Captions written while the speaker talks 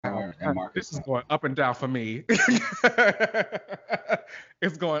Marcus This is up. going up and down for me.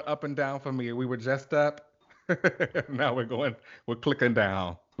 It's going up and down for me. We were just up. Now we're clicking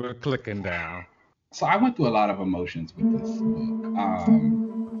down. We're clicking down. So I went through a lot of emotions with this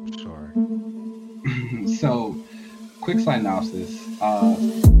book. Sure. So quick synopsis.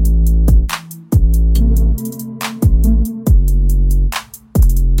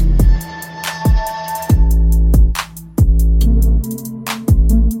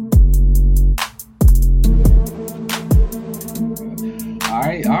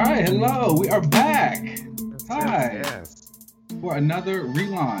 All right, hello, we are back. Yes, Hi, yes. for another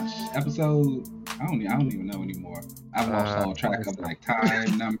relaunch episode. I don't even know anymore. I've lost all track of like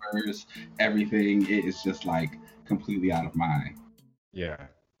time, numbers, everything. It is just like completely out of my. Yeah.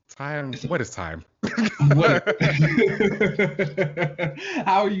 Time. It's a, What is time? what?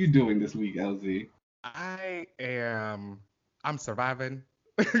 How are you doing this week, LZ? I am. I'm surviving.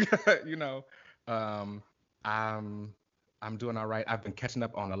 you know, um, I'm I'm doing all right. I've been catching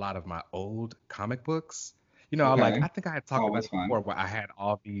up on a lot of my old comic books. Okay, I think I had talked about always it fun. before, where I had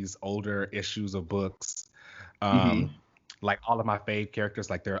all these older issues of books, um, Hmm. like all of my fave characters.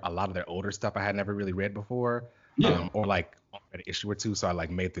 Like there, a lot of their older stuff I had never really read before, Yeah, or like an issue or two. So I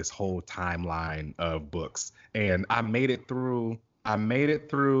like made this whole timeline of books, and I made it through. I made it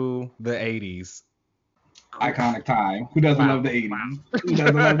through the 80s. iconic time. Who doesn't love the Wow, 80s? Who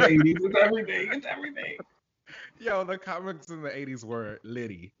doesn't love the wow. 80s? It's everything. It's everything. Yo, the comics in the 80s were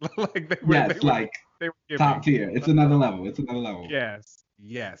litty. Like they were they Yes, were like they were top giving. tier. It's another level. It's another level. Yes,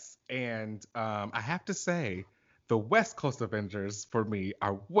 yes. And I have to say, the West Coast Avengers for me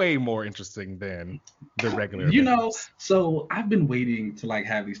are way more interesting than the regular Avengers. So I've been waiting to like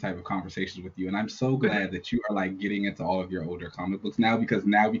have these type of conversations with you, and I'm so glad that you are like getting into all of your older comic books now because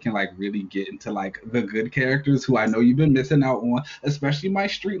now we can like really get into like the good characters who I know you've been missing out on, especially my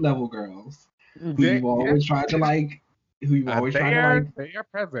street level girls who Yeah, you've yeah. always tried to like, who you've always tried to like They are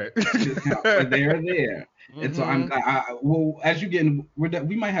present. discount, but they're there. And so I'm hmm glad. Well, as you get,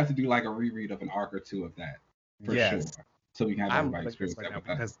 we might have to do like a reread of an arc or two of that for sure, Yes. so we can have I'm everybody loving this experience right that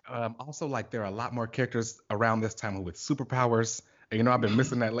now with us. because also like there are a lot more characters around this time with superpowers. And, I've been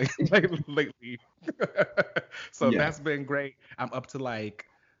missing that lately. So Yeah. that's been great. I'm up to like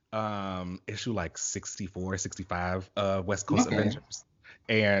issue like 64, 65 West Coast Okay. Avengers.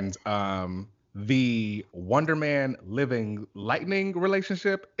 And the Wonder Man living lightning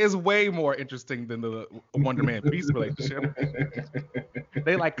relationship is way more interesting than the Wonder Man Beast relationship.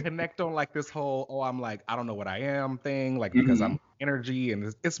 They like connect on like this whole I'm like I don't know what I am thing like because Hmm. I'm energy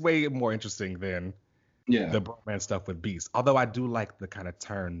and it's way more interesting than Yeah. the bromance stuff with Beast. Although I do like the kind of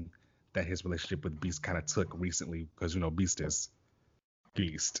turn that his relationship with Beast kind of took recently because Beast is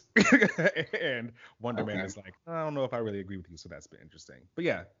Beast and Wonder Man Okay. is like I don't know if I really agree with you, so that's been interesting. But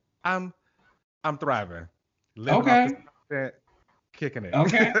yeah, I'm I'm thriving, living off this Okay. content, kicking it.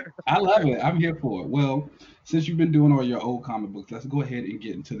 Okay. I love it. I'm here for it. Well, since you've been doing all your old comic books, let's go ahead and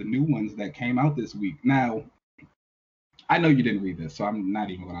get into the new ones that came out this week. Now, I know you didn't read this, so I'm not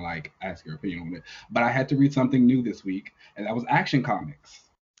even gonna like ask your opinion on it. But I had to read something new this week, and that was Action Comics.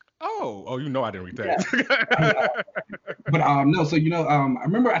 Oh, I didn't read Yeah. I know. that. But no, so I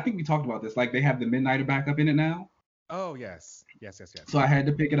remember I think we talked about this. Like they have the Midnighter back up in it now. Oh yes, yes, yes, So yes. I had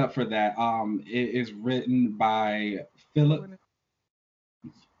to pick it up for that. It is written by Who Philip. in it?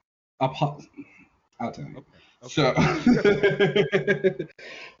 I'll tell you. Okay, So, okay.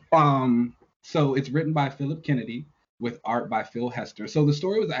 so it's written by Philip Kennedy with art by Phil Hester. So the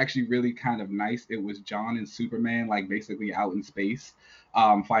story was actually really kind of nice. It was John and Superman, like basically out in space,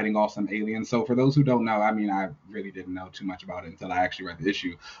 fighting off some aliens. So for those who don't know, I mean, I really didn't know too much about it until I actually read the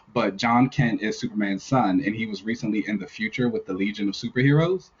issue. But John Kent is Superman's son, and he was recently in the future with the Legion of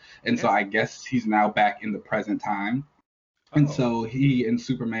Superheroes. And so Yes. I guess he's now back in the present time, and Oh, so he and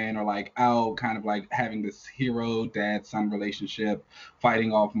Superman are like out kind of like having this hero dad son relationship,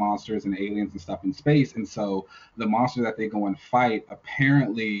 fighting off monsters and aliens and stuff in space. And so the monster that they go and fight,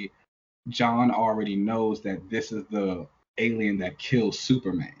 apparently John already knows that this is the alien that kills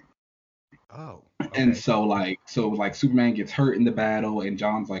Superman. oh, And okay. so Superman gets hurt in the battle and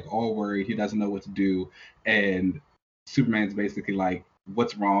John's like all worried, he doesn't know what to do. And Superman's basically like,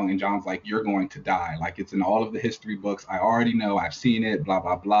 what's wrong? And John's like, you're going to die. Like it's in all of the history books. I already know, I've seen it, blah,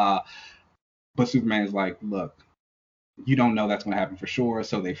 blah, blah. But Superman's like, look, you don't know that's going to happen for sure.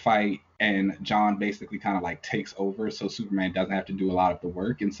 So they fight, and John basically kind of like takes over. So Superman doesn't have to do a lot of the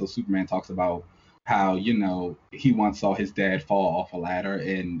work. And so Superman talks about how, he once saw his dad fall off a ladder,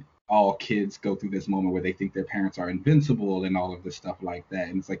 and all kids go through this moment where they think their parents are invincible and all of this stuff like that.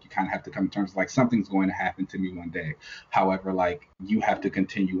 And it's like you kind of have to come to terms like something's going to happen to me one day. However, like you have to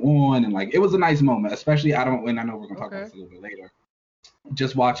continue on. And like it was a nice moment, especially and I know we're gonna talk about this a little bit later.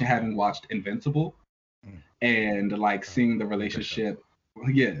 Just having watched Invincible and like seeing the relationship.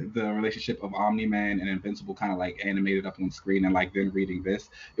 Yeah, the relationship of Omni-Man and Invincible kind of like animated up on screen, and like then reading this,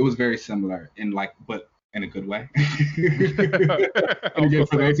 it was very similar in like, but in a good way. And again,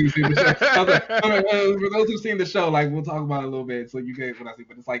 for those who've seen the show, for those who've seen the show, like we'll talk about it a little bit, so you get what I see.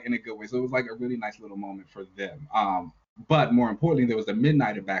 But it's like in a good way. So it was like a really nice little moment for them. But more importantly, there was a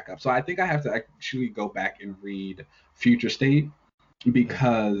Midnighter backup. So I think I have to actually go back and read Future State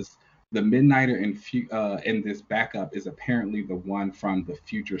because the Midnighter in this backup is apparently the one from the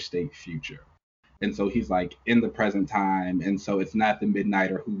Future State future. And so he's like in the present time. And so it's not the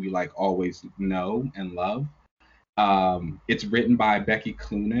Midnighter who we like always know and love. It's written by Becky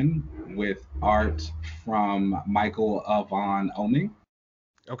Cloonan with art from Michael von Oeming.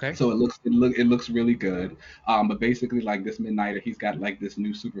 Okay. So it looks really good. But basically like this Midnighter, he's got like this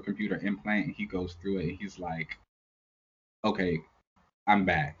new supercomputer implant and he goes through it and he's like, okay, I'm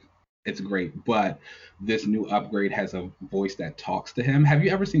back. It's great, but this new upgrade has a voice that talks to him. Have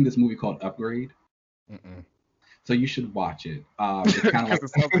you ever seen this movie called Upgrade? Mm-mm. So you should watch it. It's kind of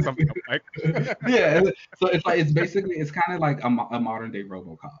like yeah. So it's kind of like a modern day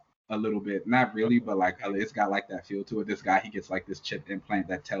RoboCop a little bit, not really, but like it's got like that feel to it. This guy, he gets like this chip implant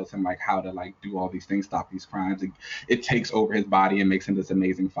that tells him like how to like do all these things, stop these crimes. It takes over his body and makes him this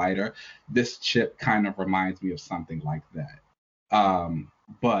amazing fighter. This chip kind of reminds me of something like that.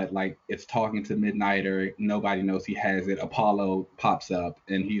 But like it's talking to Midnighter, nobody knows he has it. Apollo pops up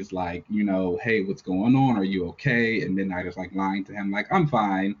and he's like, hey, what's going on? Are you okay? And Midnighter's like lying to him, like, I'm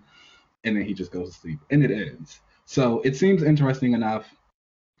fine. And then he just goes to sleep and it ends. So it seems interesting enough.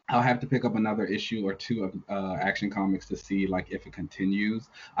 I'll have to pick up another issue or two of Action Comics to see like if it continues.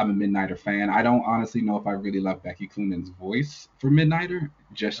 I'm a Midnighter fan. I don't honestly know if I really love Becky Cloonan's voice for Midnighter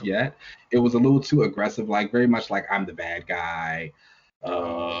just yet. It was a little too aggressive, like very much like I'm the bad guy.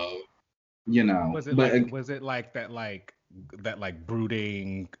 Was it like that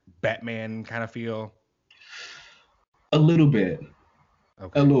brooding Batman kind of feel? A little bit.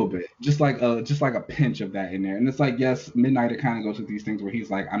 Okay. A little bit, just like a pinch of that in there. And it's like, yes, Midnighter kind of goes through these things where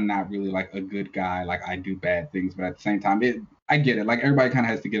he's like, I'm not really like a good guy, like I do bad things, but at the same time, I get it. Like everybody kind of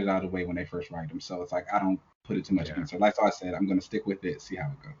has to get it out of the way when they first write them, so it's like I don't put it too much into it. Like so I said, I'm gonna stick with it, see how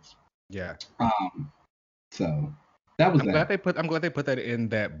it goes. Yeah. So that was I'm glad they put that in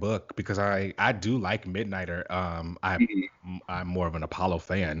that book because I do like Midnighter. I'm more of an Apollo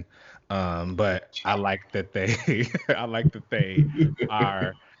fan. But I like that they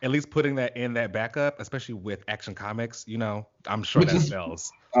are at least putting that in that backup, especially with Action Comics. I'm sure that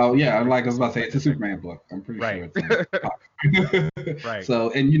sells. Oh yeah, like I was about to say, it's a Superman book. I'm pretty sure it's right. So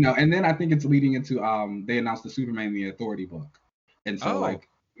and then I think it's leading into they announced the Superman the Authority book, and so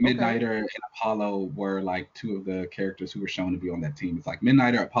Midnighter and Apollo were like two of the characters who were shown to be on that team. It's like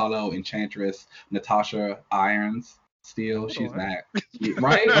Midnighter, Apollo, Enchantress, Natasha Irons. Steel, she's back.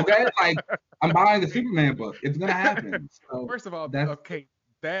 Right? Okay. Like I'm buying a Superman book. It's gonna happen. So first of all,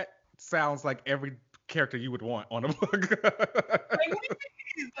 that sounds like every character you would want on a book.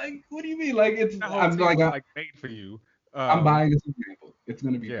 What do you mean? Like it's I'm like made for you. I'm buying a Superman book. It's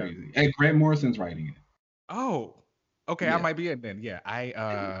gonna be crazy. And Grant Morrison's writing it. Oh. Okay, I might be in then. Yeah.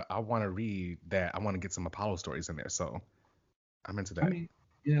 I want to read that. I want to get some Apollo stories in there. So I'm into that. I mean,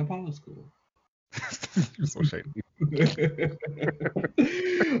 yeah, Apollo's cool. You're so shady.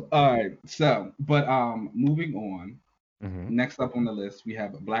 All right. So, but moving on. Mm-hmm. Next up on the list, we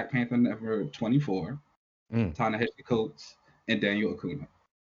have Black Panther number 24, Ta-Nehisi Coates, and Daniel Acuna.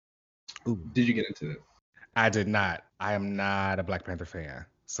 Ooh. Did you get into this? I did not. I am not a Black Panther fan.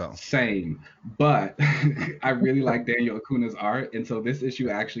 So same, but I really like Daniel Acuna's art, and so this issue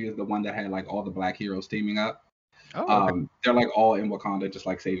actually is the one that had like all the Black heroes teaming up. They're like all in Wakanda, just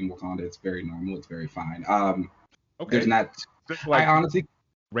like saving Wakanda. It's very normal. It's very fine. There's not. I honestly,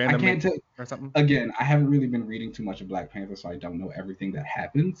 I can't tell. Or something. Again, I haven't really been reading too much of Black Panther, so I don't know everything that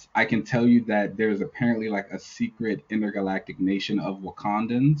happens. I can tell you that there's apparently like a secret intergalactic nation of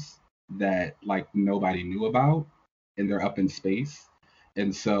Wakandans that like nobody knew about, and they're up in space.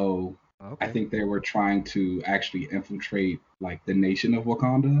 And so I think they were trying to actually infiltrate like the nation of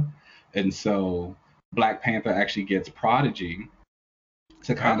Wakanda. And so Black Panther actually gets Prodigy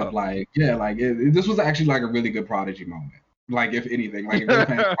to kind of like, this was actually like a really good Prodigy moment. Like if anything, like if you're a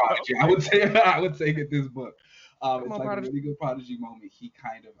fan of Prodigy, I would say get this book. It's like a really good Prodigy moment. He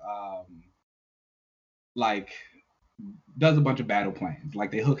kind of like does a bunch of battle plans.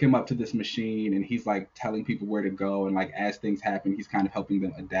 Like they hook him up to this machine and he's like telling people where to go, and like as things happen, he's kind of helping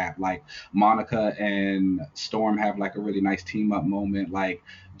them adapt. Like Monica and Storm have like a really nice team up moment. Like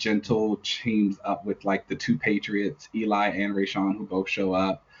Gentle teams up with like the two Patriots, Eli and Rayshawn, who both show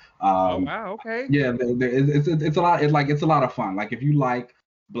up. Oh Um, wow, okay. yeah, it's a lot. It's a lot of fun. Like if you like All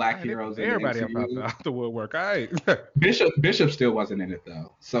black right, they heroes put in the everybody up MCU, out the woodwork. All right. Bishop still wasn't in it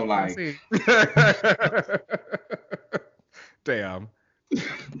though. So I like see. Damn.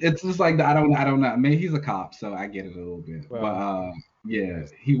 it's just like I don't know. I mean, he's a cop, so I get it a little bit. But Well, yeah,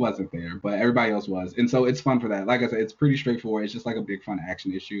 he wasn't there, but everybody else was, and so it's fun for that. Like I said, it's pretty straightforward. It's just like a big fun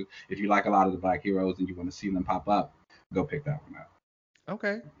action issue. If you like a lot of the black heroes and you want to see them pop up, go pick that one out.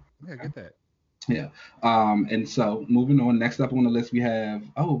 okay. Yeah, get that. Yeah. And so moving on, next up on the list we have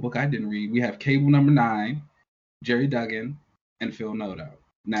a book I didn't read. We have Cable #9, Jerry Duggan, and Phil Noto.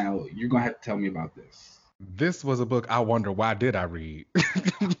 Now you're gonna have to tell me about this. This was a book I wonder why did I read?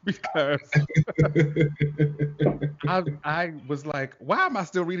 Because I was like, why am I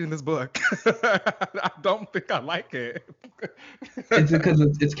still reading this book? I don't think I like it. It's because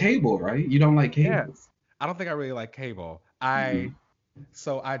it's Cable, right? You don't like Cable. Yes. I don't think I really like Cable. Mhm.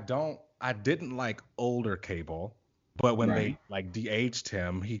 I didn't like older Cable, but when Right. they like de-aged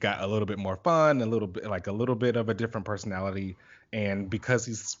him, he got a little bit more fun, a little bit of a different personality. And because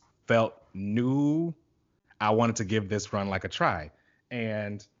he's felt new, I wanted to give this run like a try.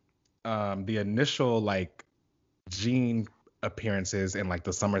 And the initial like Gene appearances and like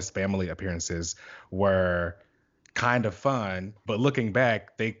the Summers family appearances were kind of fun, but looking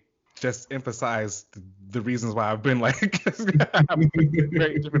back, they just emphasized the reasons why I've been like have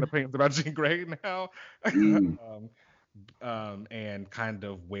very different opinions about Jean Grey now, Mm. and kind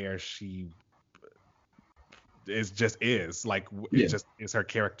of where she is like it Yeah. just is her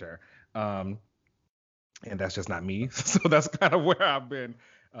character, um, and that's just not me. So that's kind of where I've been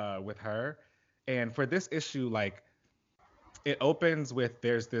with her. And for this issue, like it opens with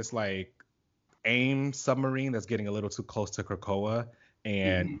there's this like AIM submarine that's getting a little too close to Krakoa,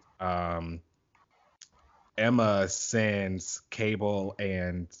 and Mhm. Emma sends Cable,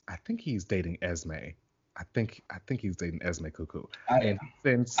 and I think he's dating Esme. I think he's dating Esme Cuckoo, I and he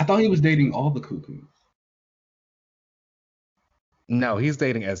sends I thought he was dating all the cuckoos. no, he's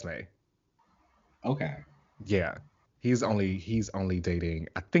dating Esme. Okay. Yeah, he's only dating.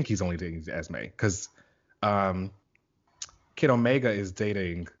 I think he's only dating Esme because um, Kid Omega is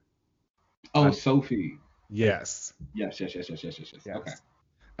dating. Oh, Uh, Sophie. yes, Yes, yes, yes, yes, yes, yes, yes. Okay.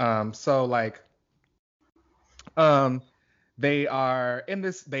 yes. So like um they are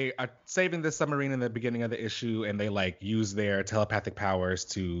saving this submarine in the beginning of the issue, and they like use their telepathic powers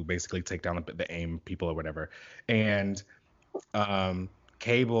to basically take down the AIM people or whatever. And um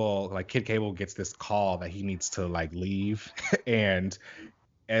Cable, like Kid Cable, gets this call that he needs to like leave and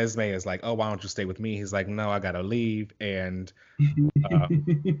Esme is like, oh, why don't you stay with me? He's like, no, I gotta leave. And uh,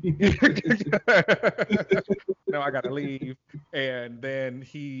 no, I gotta leave. And then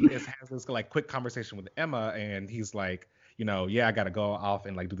has this like quick conversation with Emma, and he's like, yeah, I gotta go off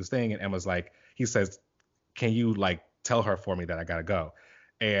and like do this thing. And Emma's like, he says, can you like tell her for me that I gotta go?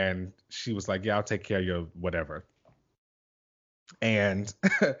 And she was like, yeah, I'll take care of your whatever. And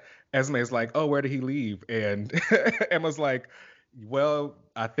Esme's like, oh, where did he leave? And Emma's like, well,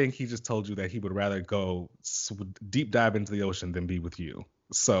 I think he just told you that he would rather go deep dive into the ocean than be with you.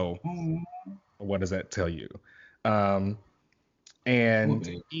 So Oh, what does that tell you? Um, poor and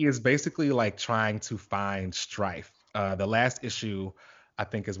babe. he is basically like trying to find Strife. The last issue, I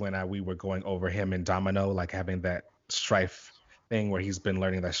think, is when we were going over him and Domino, like having that Strife thing where he's been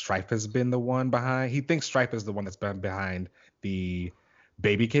learning that Strife has been the one behind. He thinks Strife is the one that's been behind the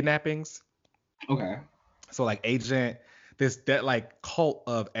baby kidnappings. Okay. So like Agent, that like cult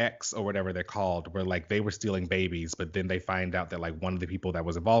of X or whatever they're called, where like they were stealing babies, but then they find out that like one of the people that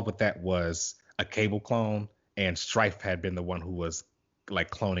was involved with that was a Cable clone, and Strife had been the one who was like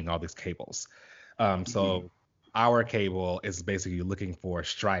cloning all these Cables. Mhm. So our Cable is basically looking for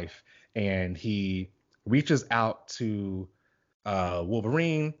Strife, and he reaches out to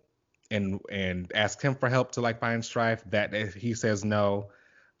Wolverine and asks him for help to like find Strife. That he says no.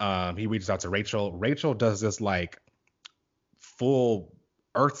 He reaches out to Rachel. Rachel does this like full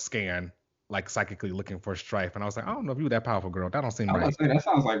Earth scan, like psychically looking for Strife, and I was like, I don't know if you that powerful, girl. That don't seem I was about right. to say that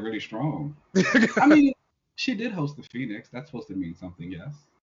sounds like really strong. I mean, she did host the Phoenix. That's supposed to mean something, yes.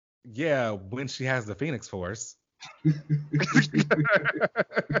 Yeah, when she has the Phoenix Force,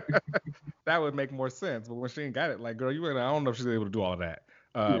 that would make more sense. But when she ain't got it, like, girl, I don't know if she's able to do all of that.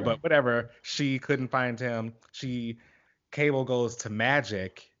 Right. But whatever, she couldn't find him. Cable goes to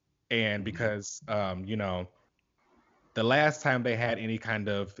Magic, and because the last time they had any kind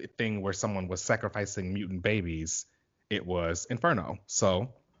of thing where someone was sacrificing mutant babies, it was Inferno.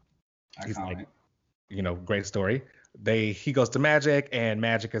 So he's like, Iconic. great story. He goes to Magic, and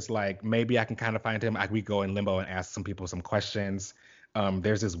Magic is like, maybe I can kind of find him. We go in limbo and ask some people some questions.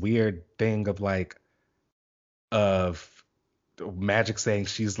 There's this weird thing of Magic saying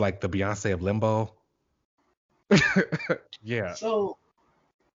she's like the Beyonce of limbo. Yeah. So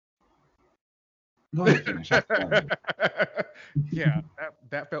go ahead, finish. Yeah,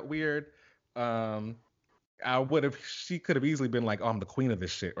 that felt weird. She could have easily been like, oh, I'm the queen of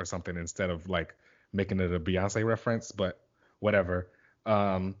this shit or something instead of like making it a Beyonce reference, but whatever.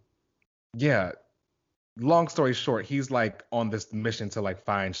 Yeah, long story short, he's like on this mission to like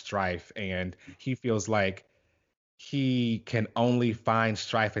find Strife, and he feels like he can only find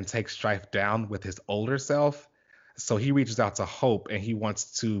Strife and take Strife down with his older self. So he reaches out to Hope, and he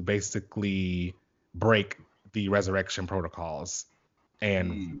wants to basically break the resurrection protocols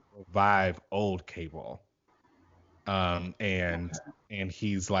and revive old Cable. And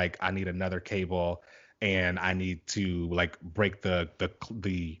he's like, I need another Cable, and I need to like break the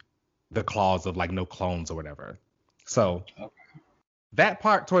clause of like no clones or whatever. So that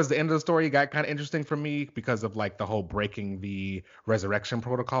part towards the end of the story got kind of interesting for me because of like the whole breaking the resurrection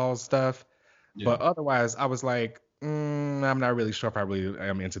protocols stuff. Yeah. But otherwise, I was like, I'm not really sure if I really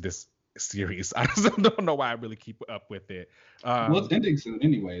am into this series. I just don't know why I really keep up with it. Well, it's ending soon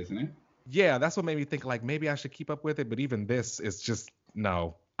anyway, isn't it? Yeah, that's what made me think like maybe I should keep up with it. But even this is just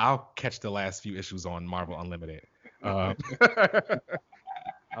no. I'll catch the last few issues on Marvel Unlimited. I'm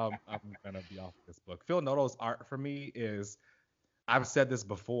gonna be off this book. Phil Noto's art for me is, I've said this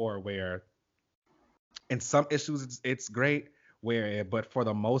before, where in some issues it's great, but for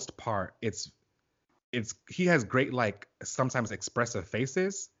the most part he has great like sometimes expressive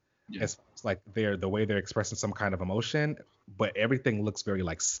faces. Yeah. It's like the way they're expressing some kind of emotion, but everything looks very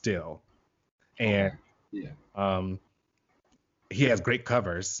like still. And he has great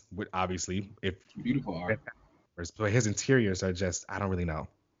covers, obviously, beautiful art. But his interiors are just, I don't really know.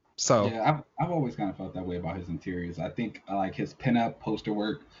 So yeah, I've always kind of felt that way about his interiors. I think like his pinup poster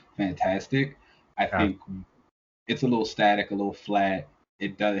work, fantastic. I think it's a little static, a little flat.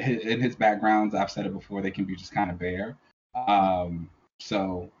 It does in his backgrounds. I've said it before; they can be just kind of bare.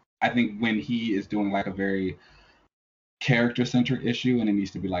 So I think when he is doing like a very character-centric issue and it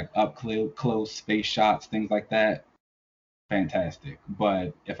needs to be like up close space shots, things like that, fantastic.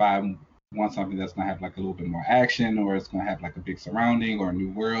 But if I want something that's gonna have like a little bit more action, or it's gonna have like a big surrounding or a new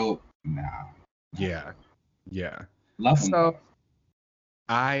world, nah. Yeah. Love him. So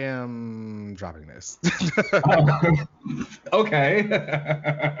I am dropping this. Okay.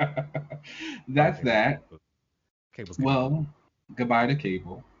 That's that. Cable's well, goodbye to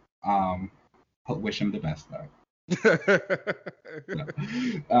Cable. Wish him the best though.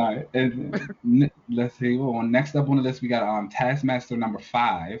 All right, and let's see. Well, next up on the list we got Taskmaster number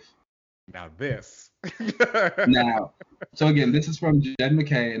 5. Now this. So again, this is from Jed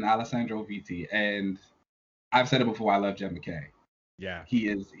MacKay and Alessandro Vitti, and I've said it before. I love Jed MacKay. Yeah,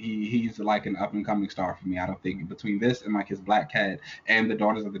 he's like an up and coming star for me. I don't think between this and like his Black Cat and the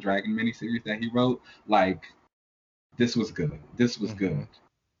Daughters of the Dragon miniseries that he wrote, like this was good. This was good.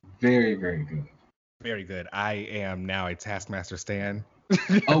 Very, very good. Very good. I am now a Taskmaster stan.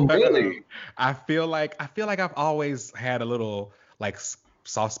 Oh, really? I feel like I've always had a little like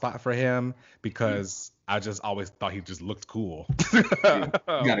soft spot for him because I just always thought he just looked cool. He got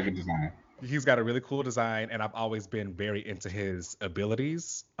a good design. He's got a really cool design, and I've always been very into his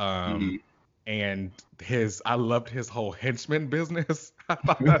abilities. And I loved his whole henchman business. I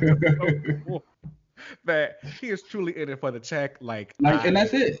thought that was so cool. That he is truly in it for the check, and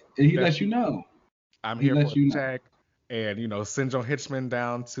that's it. And he lets you know. I'm here for the check, and send your henchman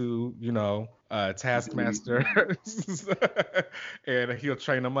down to Taskmaster, and he'll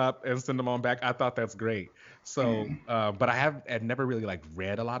train them up and send them on back. I thought that's great. So, but I'd never really like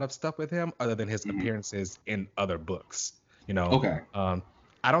read a lot of stuff with him other than his appearances in other books. Okay.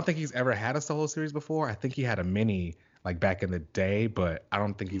 I don't think he's ever had a solo series before. I think he had a mini like back in the day, but I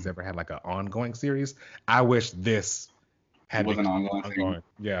don't think he's ever had like an ongoing series. I wish this was an ongoing.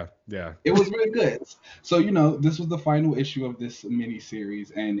 Yeah. It was really good. So, this was the final issue of this mini series,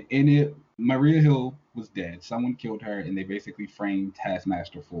 and in it, Maria Hill was dead. Someone killed her, and they basically framed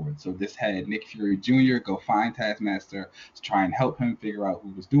Taskmaster for it. So this had Nick Fury Jr. go find Taskmaster to try and help him figure out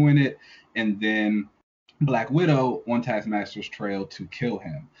who was doing it, and then Black Widow on Taskmaster's trail to kill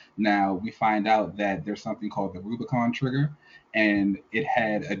him. Now, we find out that there's something called the Rubicon trigger, and it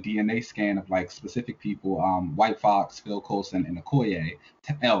had a DNA scan of like specific people, White Fox, Phil Coulson, and Okoye.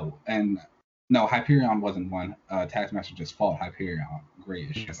 And No, Hyperion wasn't one. Taskmaster just fought Hyperion.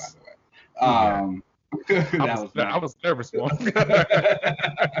 Great issue, by Yes. the way. Yeah. That was I nice. was nervous for him.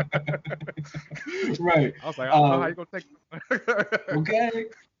 Right. I was like, I don't know how you gonna take Okay.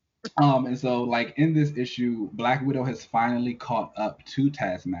 And so like in this issue, Black Widow has finally caught up to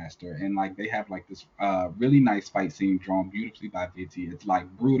Taskmaster, and like they have like this really nice fight scene drawn beautifully by Vitti. It's like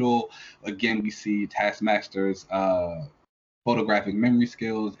brutal. Again, we see Taskmaster's photographic memory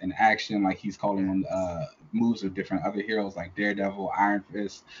skills in action. Like he's calling on moves of different other heroes like Daredevil, Iron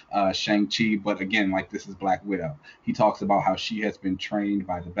Fist, Shang-Chi. But again, like this is Black Widow. He talks about how she has been trained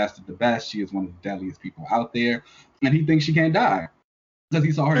by the best of the best. She is one of the deadliest people out there, and he thinks she can't die because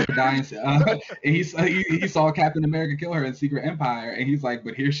he saw her die, and he saw Captain America kill her in Secret Empire, and he's like,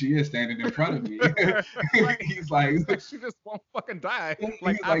 but here she is standing in front of me. Like, he's like, she just won't fucking die.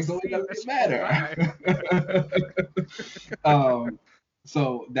 like I've so it seen that doesn't she won't matter.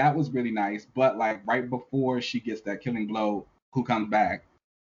 So that was really nice, but like right before she gets that killing blow, who comes back?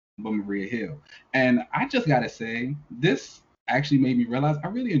 But Maria Hill, and I just gotta say, this actually made me realize I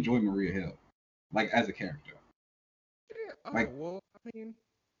really enjoy Maria Hill, like as a character. Yeah. Oh, Like well, I mean,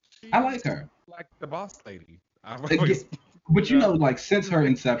 I she's like her. like the boss lady. I've Again, always, but you yeah. know, like since her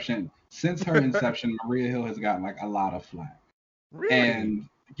inception, Maria Hill has gotten like a lot of flack. Really? And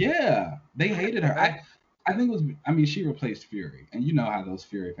yeah, they hated her. Okay. I think it was. I mean, she replaced Fury, and you know how those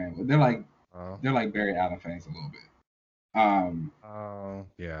Fury fans. Oh, They're like Barry Allen fans a little bit. Um,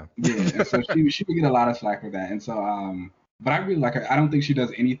 yeah. yeah, and so she would get a lot of slack for that, and so but I really like her. I don't think she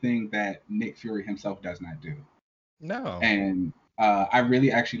does anything that Nick Fury himself does not do, No. and I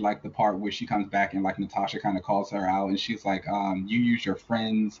really actually like the part where she comes back and like Natasha kind of calls her out, and she's like, you use your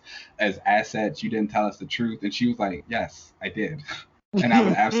friends as assets. You didn't tell us the truth, and she was like, yes, I did. And I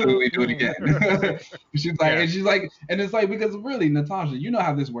would absolutely do it again. Yeah. She's like, and it's like, because really, Natasha, you know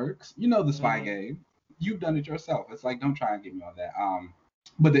how this works. You know the spy Mhm. game. You've done it yourself. It's like, don't try and get me on that.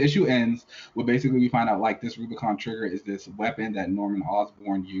 But the issue ends with basically we find out like this Rubicon trigger is this weapon that Norman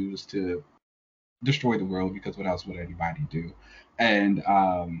Osborn used to destroy the world because what else would anybody do? And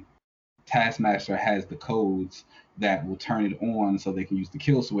Taskmaster has the codes that will turn it on so they can use the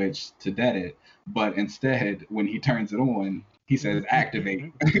kill switch to dead it. But instead, when he turns it on, he says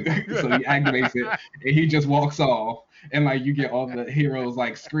activate. So he activates it and he just walks off. And like you get all the heroes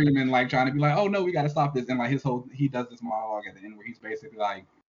like screaming, like trying to be like, oh no, we gotta stop this. And like he does this monologue at the end where he's basically like,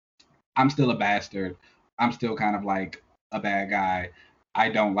 I'm still a bastard. I'm still kind of like a bad guy. I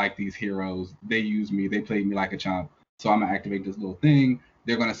don't like these heroes. They use me. They play me like a chump. So I'm gonna activate this little thing.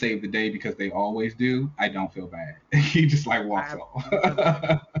 They're gonna save the day because they always do. I don't feel bad. He just like walks I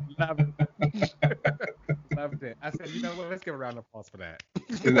off. loved it. Loved it. I said, you know what? Let's give a round of applause for that.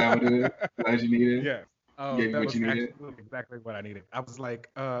 Is that what it is? That you needed? Yes. Oh, Gave you that what was you needed? actually exactly what I needed. I was like,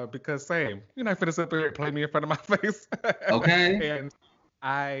 because same, you're not finna sit there and play me in front of my face. Okay. And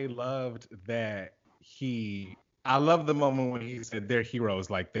I loved that I love the moment when he said they're heroes,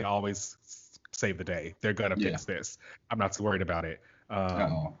 like they always save the day. They're gonna Yeah. fix this. I'm not too worried about it.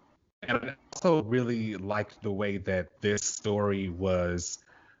 Oh. And I also really liked the way that this story was.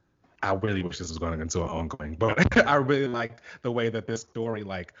 I really wish this was going into an ongoing, but I really liked the way that this story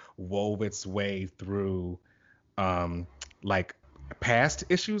like wove its way through like past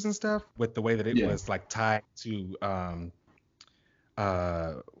issues and stuff with the way that it Yeah. was like tied to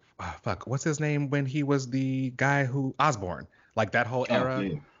fuck, what's his name when he was the guy who Osborn, like that whole Oh era.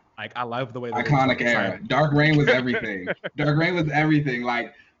 yeah. Like I love the way that it was Iconic like era. tied. Dark Reign was everything. Dark Reign was everything.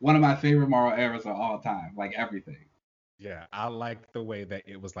 Like one of my favorite Marvel eras of all time. Like everything. Yeah, I like the way that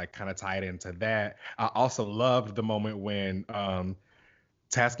it was like kind of tied into that. I also loved the moment when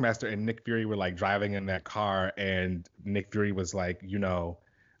Taskmaster and Nick Fury were like driving in that car, and Nick Fury was like,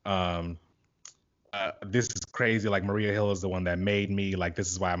 um, this is crazy. Like Maria Hill is the one that made me. Like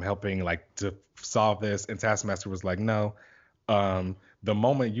this is why I'm helping like to solve this. And Taskmaster was like, no. The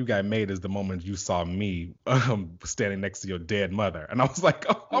moment you got made is the moment you saw me standing next to your dead mother. And I was like,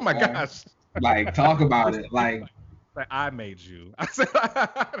 oh my Okay. gosh. Like talk about it. Like I made you. I said,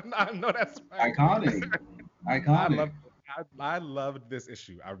 I know that's right. iconic. Iconic. I loved this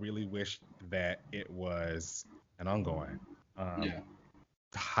issue. I really wish that it was an ongoing. Yeah.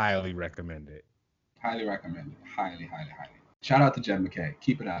 Highly recommend it. Highly recommended. Highly, highly, highly. Shout out to Jed McKay.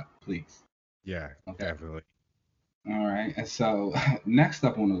 Keep it up, please. Yeah, Okay. definitely. All right. And so next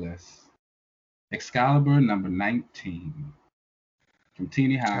up on the list, Excalibur number 19 from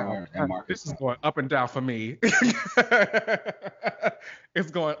Teeny Howard and Marcus. This is going up and down for me. It's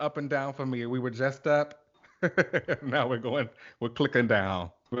going up and down for me. We were just up. Now we're clicking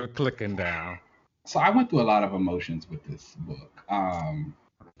down. We're clicking down. So I went through a lot of emotions with this book.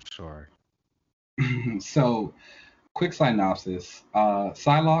 Sure. So, quick synopsis.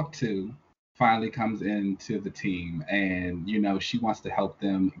 Psylocke 2 finally comes into the team, and she wants to help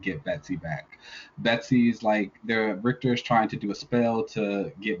them get Betsy back. Betsy's like, Richter is trying to do a spell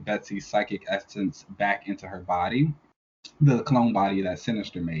to get Betsy's psychic essence back into her body, the clone body that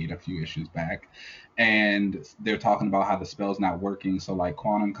Sinister made a few issues back. And they're talking about how the spell's not working. So like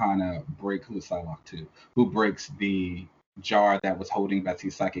Quantum kind of who's Psylocke 2, who breaks the jar that was holding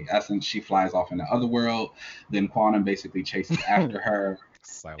Betsy's psychic essence. She flies off in the other world. Then Quantum basically chases after her.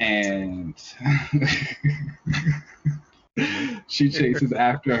 And she chases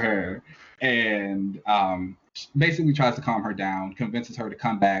after her and basically tries to calm her down, convinces her to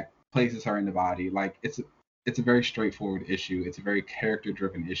come back, places her in the body. Like it's a very straightforward issue. It's a very character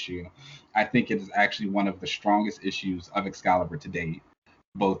driven issue. I think it is actually one of the strongest issues of Excalibur to date,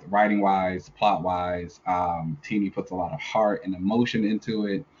 both writing wise, plot wise. Tini puts a lot of heart and emotion into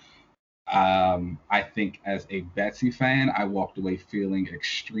it. I think as a Betsy fan, I walked away feeling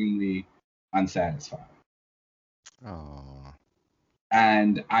extremely unsatisfied. Oh.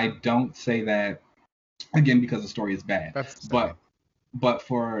 And I don't say that again because the story is bad. That's but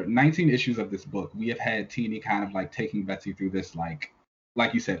for 19 issues of this book, we have had Tini kind of like taking Betsy through this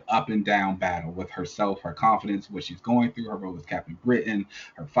like you said, up and down battle with herself, her confidence, what she's going through, her role as Captain Britain,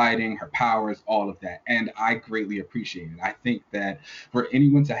 her fighting, her powers, all of that. And I greatly appreciate it. I think that for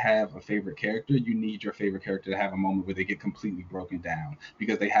anyone to have a favorite character, you need your favorite character to have a moment where they get completely broken down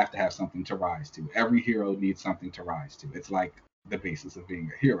because they have to have something to rise to. Every hero needs something to rise to. It's like the basis of being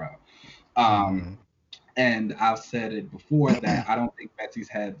a hero. And I've said it before that I don't think Betsy's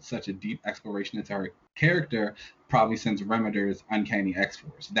had such a deep exploration into her character probably since Remeter's Uncanny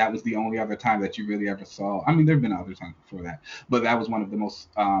X-Force. That was the only other time that you really ever saw. I mean, there have been other times before that, but that was one of the most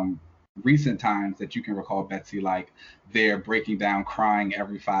recent times that you can recall Betsy like they're breaking down, crying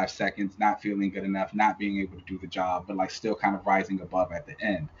every 5 seconds, not feeling good enough, not being able to do the job, but like still kind of rising above at the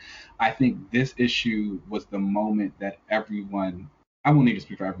end. I think this issue was the moment that everyone, I won't need to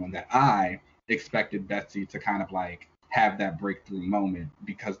speak for everyone, that I expected Betsy to kind of like have that breakthrough moment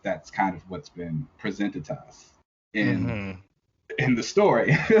because that's kind of what's been presented to us in the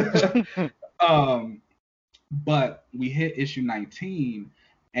story. But we hit issue 19,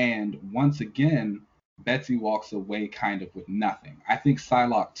 and once again, Betsy walks away kind of with nothing. I think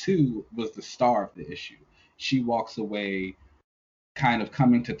Psylocke 2 was the star of the issue. She walks away kind of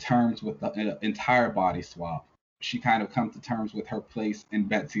coming to terms with the entire body swap. She kind of comes to terms with her place in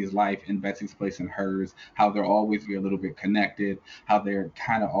Betsy's life and Betsy's place in hers, how they'll always be a little bit connected, how they're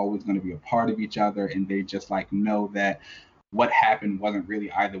kind of always going to be a part of each other, and they just like know that what happened wasn't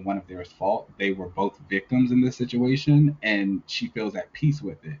really either one of theirs fault. They were both victims in this situation, and she feels at peace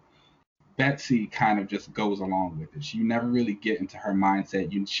with it. Betsy kind of just goes along with it. You never really get into her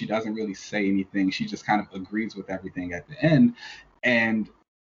mindset. She doesn't really say anything. She just kind of agrees with everything at the end. And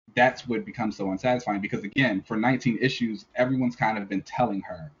that's what becomes so unsatisfying because, again, for 19 issues, everyone's kind of been telling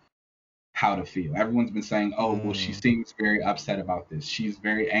her how to feel. Everyone's been saying, oh, well, she seems very upset about this. She's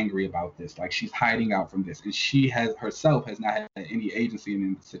very angry about this. Like she's hiding out from this. And she has herself has not had any agency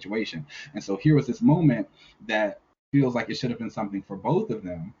in the situation. And so here was this moment that feels like it should have been something for both of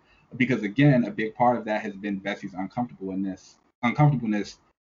them. Because again, a big part of that has been Betsy's uncomfortableness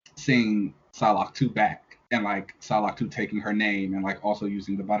seeing Psylocke 2 back and like Psylocke 2 taking her name and like also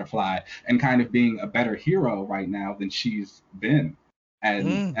using the butterfly and kind of being a better hero right now than she's been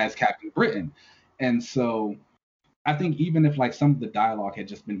as Captain Britain. And so I think even if like some of the dialogue had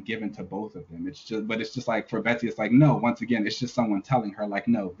just been given to both of them, it's just like for Betsy, it's like, no, once again, it's just someone telling her like,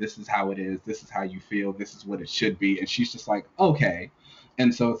 no, this is how it is, this is how you feel, this is what it should be. And she's just like, okay.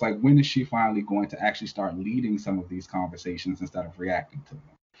 And so it's like, when is she finally going to actually start leading some of these conversations instead of reacting to them?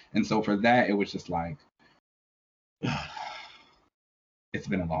 And so for that, it was just like, it's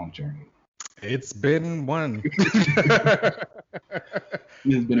been a long journey. It's been one.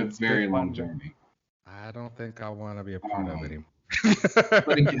 It's been a very long journey. I don't think I want to be a part of it anymore.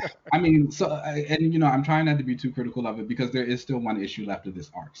 But again, I mean, so and I'm trying not to be too critical of it because there is still one issue left of this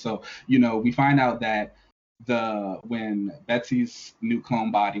arc. So we find out that when Betsy's new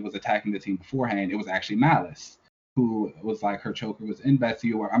clone body was attacking the team beforehand, it was actually Malice who was like her choker was in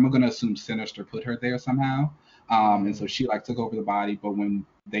Betsy, or I'm gonna assume Sinister put her there somehow. And so she like took over the body, but when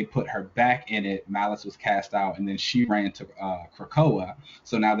they put her back in it, Malice was cast out, and then she ran to Krakoa.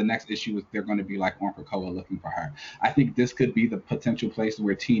 So now the next issue is they're going to be like on Krakoa looking for her. I think this could be the potential place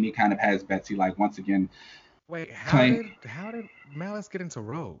where Tini kind of has Betsy like once again. Wait, how did Malice get into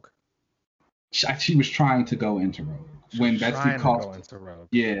Rogue? She was trying to go into Rogue. When Betsy coughed,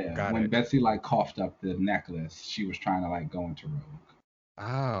 when Betsy like coughed up the necklace, she was trying to like go into Rogue.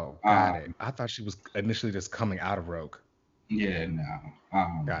 Oh, got it. Um, I thought she was initially just coming out of Rogue. yeah, no.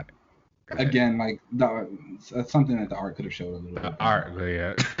 Got it. Got it. Again, like that's something that the art could have showed a little The bit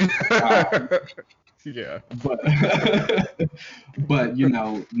better. art, yeah. Um, Yeah. but but you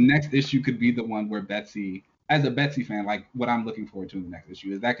know, next issue could be the one where Betsy, as a Betsy fan, like what I'm looking forward to in the next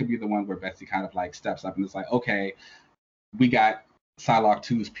issue is that could be the one where Betsy kind of like steps up and it's like, okay, we got Psylocke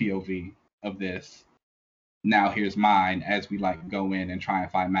 2's POV of this. Now here's mine as we like go in and try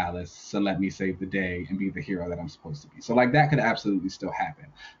and find Malice. So let me save the day and be the hero that I'm supposed to be. So like that could absolutely still happen.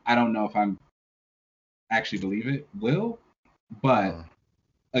 I don't know if I'm actually believe it will, but Mm,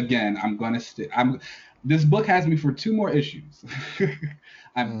 again, I'm gonna stick. I'm. This book has me for 2 more issues.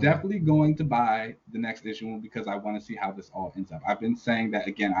 I'm mm, definitely going to buy the next issue because I want to see how this all ends up. I've been saying that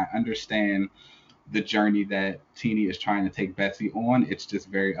again. I understand the journey that Teeny is trying to take Betsy on. It's just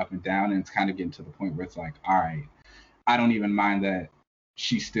very up and down, and it's kind of getting to the point where it's like, all right, I don't even mind that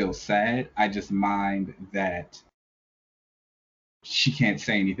she's still sad. I just mind that she can't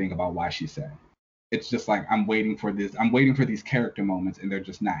say anything about why she's sad. It's just like I'm waiting for this. I'm waiting for these character moments, and they're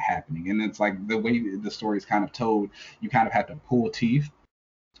just not happening. And it's like the way the story is kind of told, you kind of have to pull teeth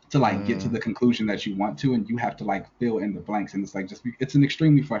to like get to mm. the conclusion that you want to, and you have to like fill in the blanks. And it's like just it's an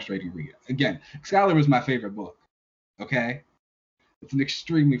extremely frustrating read. Again, Excalibur is my favorite book. Okay, it's an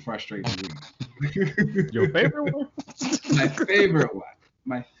extremely frustrating read. Your favorite one? My favorite one.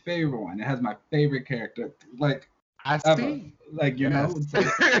 My favorite one. It has my favorite character. Like I ever. see. Like, you know, Yes. it's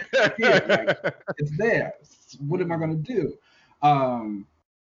like here, like it's there. What am I gonna do? Um,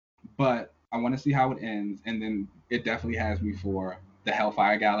 but I want to see how it ends, and then it definitely has me for the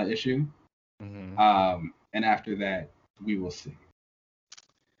Hellfire Gala issue. Hmm. And after that, we will see.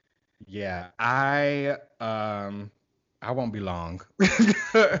 Yeah, I won't be long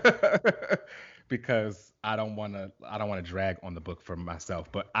because I don't want to drag on the book for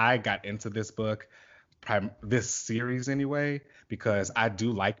myself. But I got into this book, this series anyway, because I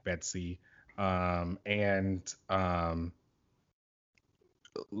do like Betsy. And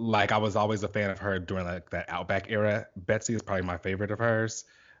like I was always a fan of her during like that Outback era. Betsy is probably my favorite of hers.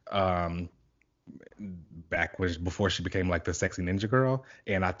 Um, back when before she became like the sexy ninja girl.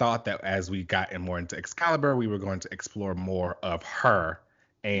 And I thought that as we got more into Excalibur, we were going to explore more of her.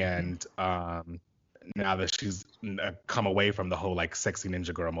 Mhm. And now that she's come away from the whole like sexy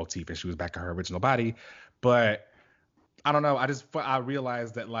ninja girl motif and she was back in her original body, but I don't know. I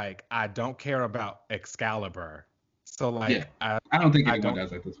realized that like I don't care about Excalibur. So Yeah, like I don't think I anyone don't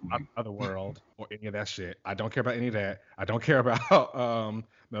does at this care point. about Otherworld or any of that shit. I don't care about any of that. I don't care about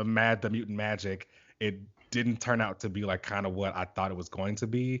the mutant magic. It didn't turn out to be like kind of what I thought it was going to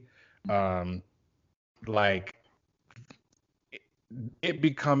be. Um like it, it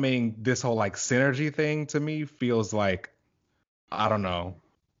becoming this whole like synergy thing to me feels like I don't know,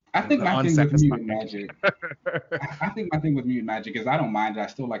 I think my thing with unsatisfying. mutant magic, I think my thing with mutant magic is I don't mind it. I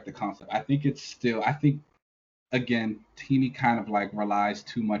still like the concept. I think it's still. I think again, Teeny kind of like relies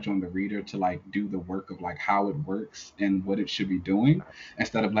too much on the reader to like do the work of like how it works and what it should be doing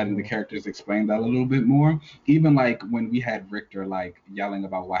instead of letting the Mhm. characters explain that a little bit more. Even like when we had Richter like yelling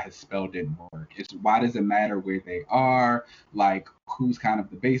about why his spell didn't work, it's why does it matter where they are? Like who's kind of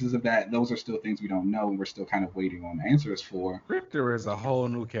the basis of that? Those are still things we don't know, and we're still kind of waiting on answers for. Richter is a whole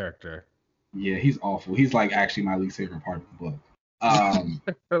new character. Yeah, he's awful. He's like actually my least favorite part of the book. Um,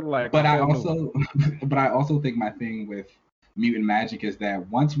 Like a but I whole new one. also but I also think my thing with mutant magic is that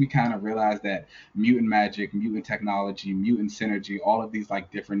once we kind of realize that mutant magic, mutant technology, mutant synergy, all of these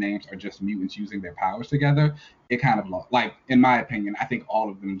like different names are just mutants using their powers together, it kind of lost, like in my opinion, I think all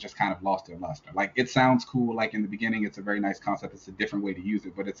of them just kind of lost their luster. Like it sounds cool, like in the beginning it's a very nice concept, it's a different way to use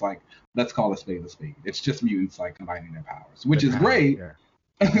it, but it's like let's call a spade a spade. It's just mutants like combining their powers, which The is power, great, yeah.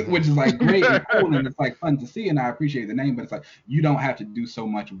 Hmm. which is like great and cool and it's like fun to see and I appreciate the name, but it's like you don't have to do so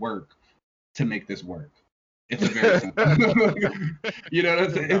much work to make this work. It's a very simple. You know what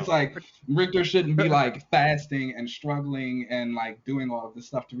I'm saying? It's No. like Richter shouldn't be like fasting and struggling and like doing all of this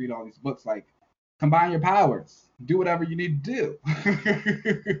stuff to read all these books. Like combine your powers. Do whatever you need to do.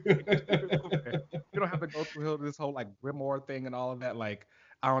 Just keep it moving. You don't have to go through this whole like grimoire thing and all of that. Like,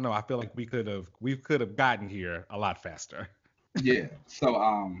 I don't know. I feel like we could have gotten here a lot faster. Yeah.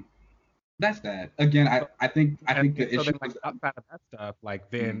 So that's that. Again, So I and, think and the so then issue like was outside of that stuff, like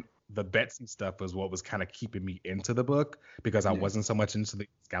mm, then the Betsy stuff was what was kind of keeping me into the book because I yeah. wasn't so much into the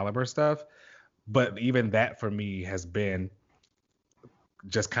Excalibur stuff. But even that for me has been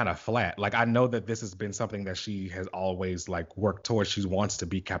just kind of flat. Like I know that this has been something that she has always like worked towards. She wants to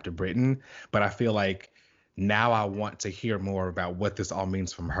be Captain Britain, but I feel like now I want to hear more about what this all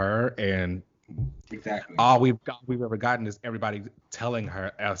means from her and Exactly. All we've ever gotten is everybody telling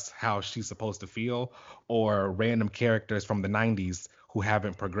us how she's supposed to feel, or random characters from the 90s who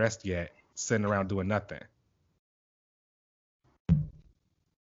haven't progressed yet sitting around doing nothing.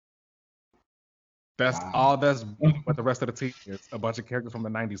 That's Wow. all. That's what the rest of the team is. A bunch of characters from the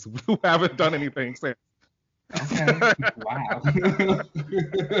 90s who haven't done anything since. Okay. Wow.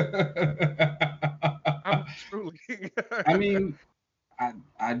 I'm truly. I mean,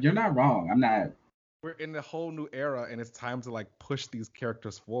 you're not wrong. I'm not. We're in a whole new era, and it's time to like push these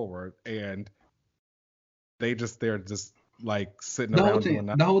characters forward, and they're just like sitting around doing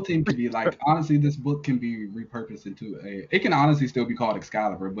nothing. The whole team can be like, honestly, this book can be repurposed into it can honestly still be called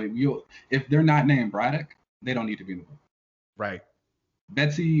Excalibur, but if they're not named Braddock, they don't need to be in the book. Right.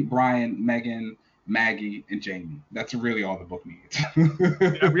 Betsy, Brian, Megan, Maggie, and Jamie. That's really all the book needs.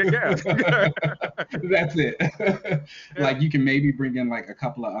 Yeah. That's it. Like, you can maybe bring in like a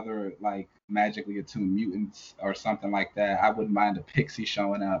couple of other like magically attuned mutants or something like that. I wouldn't mind a pixie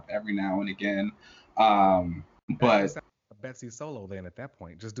showing up every now and again. But Betsy Solo then at that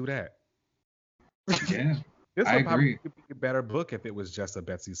point. Just do that. Yeah. This would probably be a better book if it was just a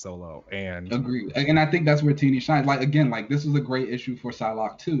Betsy Solo. And agree. And I think that's where Teenie shines. Like, again, like this was a great issue for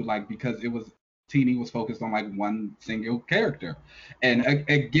Psylocke too, like because Teenie was focused on like one single character. And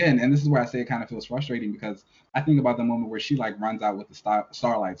again, and this is where I say it kind of feels frustrating, because I think about the moment where she like runs out with the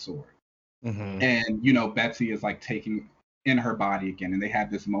Starlight Sword. Mm-hmm. And Betsy is like taking in her body again, and they have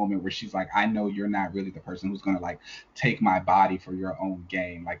this moment where she's like, I know you're not really the person who's going to like take my body for your own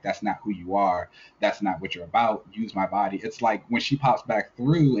gain. Like, that's not who you are. That's not what you're about. Use my body. It's like when she pops back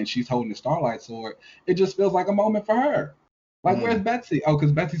through and she's holding the Starlight Sword, it just feels like a moment for her. Like, where's Betsy? Oh,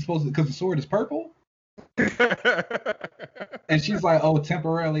 because Betsy's supposed to, because the sword is purple. And she's like, oh,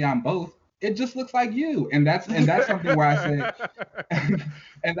 temporarily I'm both. It just looks like you. And that's something where I say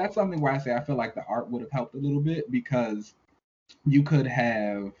and that's something where I say I feel like the art would have helped a little bit, because you could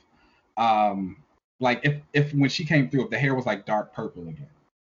have like if when she came through, if the hair was like dark purple again,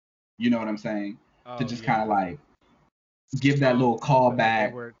 you know what I'm saying? To just kind of like give that little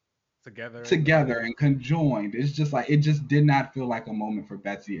callback together and conjoined. It's just like, it just did not feel like a moment for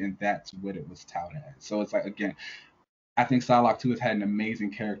Betsy, and that's what it was touted as. So it's like, again, I think Psylocke 2 has had an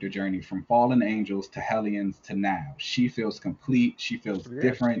amazing character journey from fallen angels to Hellions to now. She feels complete. She feels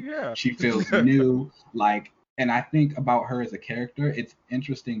different. She feels new. Like, and I think about her as a character, it's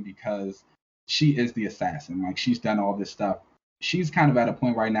interesting because she is the assassin. Like, she's done all this stuff. She's kind of at a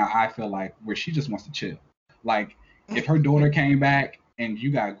point right now, I feel like, where she just wants to chill. Like, if her daughter came back and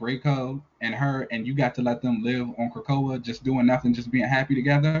you got Greyco and her, and you got to let them live on Krakoa, just doing nothing, just being happy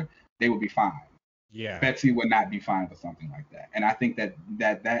together, they would be fine. Yeah. Betsy would not be fine with something like that. And I think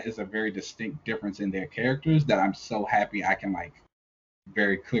that is a very distinct difference in their characters that I'm so happy I can like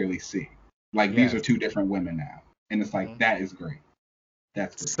very clearly see. Like, these are two different women now. And it's like, that is great.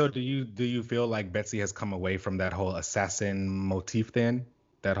 That's great. So do you feel like Betsy has come away from that whole assassin motif then?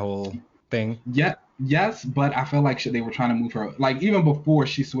 That whole thing? Yeah, yes, but I feel like they were trying to move her, like, even before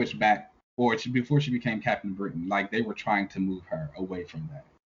she switched back, or before she became Captain Britain, like, they were trying to move her away from that.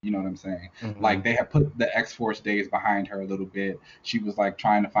 You know what I'm saying? Mm-hmm. Like, they had put the X-Force days behind her a little bit. She was like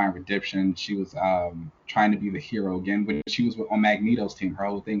trying to find redemption. She was trying to be the hero again. When she was on Magneto's team, her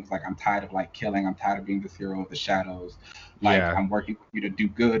whole thing was like, I'm tired of like killing. I'm tired of being this hero of the shadows. Like, I'm working with you to do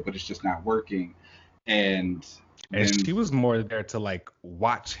good, but it's just not working. And she was more there to like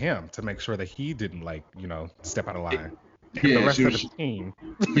watch him, to make sure that he didn't like, step out of line. Yeah, the rest of the team.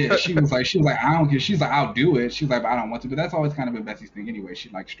 Yeah, she was like, I don't care. She's like, I'll do it. She's like, but I don't want to. But that's always kind of been Betsy's thing anyway. She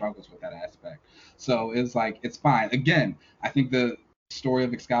like struggles with that aspect. So it's like, it's fine. Again, I think the story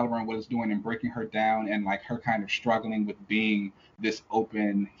of Excalibur and what it's doing and breaking her down, and like her kind of struggling with being this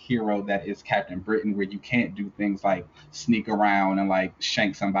open hero that is Captain Britain, where you can't do things like sneak around and like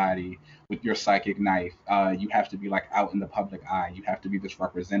shank somebody with your psychic knife. You have to be like out in the public eye. You have to be this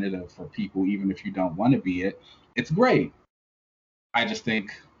representative for people, even if you don't want to be it. It's great. I just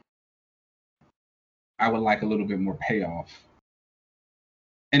think I would like a little bit more payoff.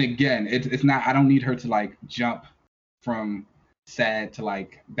 And again, it's not, I don't need her to like jump from sad to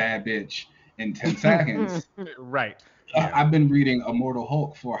like bad bitch in 10 seconds. Right. I've been reading Immortal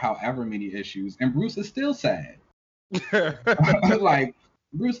Hulk for however many issues, and Bruce is still sad. Like,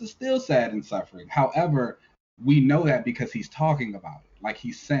 Bruce is still sad and suffering. However, we know that because he's talking about it. Like,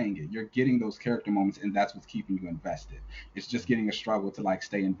 he's saying it. You're getting those character moments, and that's what's keeping you invested. It's just getting a struggle to like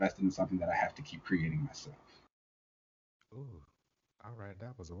stay invested in something that I have to keep creating myself. Ooh, all right,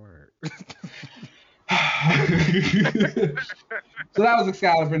 that was a word. So that was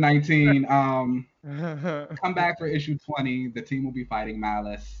Excalibur 19. Come back for issue 20. The team will be fighting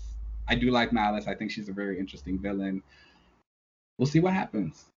Malice. I do like Malice. I think she's a very interesting villain. We'll see what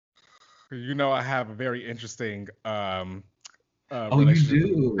happens. You know, I have a very interesting Oh, you relationship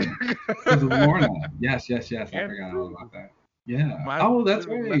with do. Because of Lorna. Yes, yes, yes. I and forgot all Prue. about that. Yeah. My Oh, that's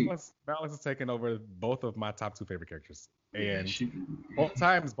literally right. Malice has taken over both of my top two favorite characters, Yeah, and she. both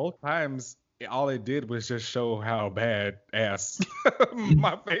times, all it did was just show how bad ass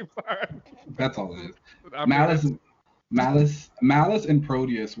my faves are. That's all it is. I mean, Malice, it's Malice, and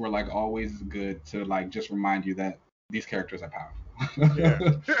Proteus were like always good to like just remind you that these characters are yeah. powerful.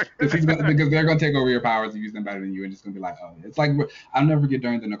 Because they're gonna take over your powers and use them better than you, and just gonna be like, oh, it's like I'll never forget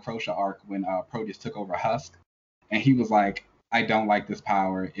during the Necrosha arc when Proteus took over Husk, and he was like, I don't like this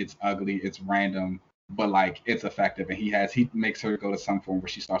power. It's ugly. It's random. But like it's effective, and he makes her go to some form where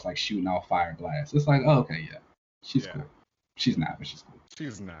she starts like shooting off fire blasts. It's like, oh, okay, yeah, she's Yeah. cool. She's not, but she's cool.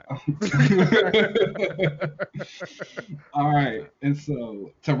 She's not. All right, and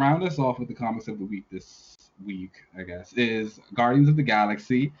so to round us off with the comics of the week this week, I guess, is Guardians of the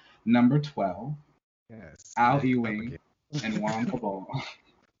Galaxy number 12, Yes. Al Back up Ewing again. and Juan Cabal.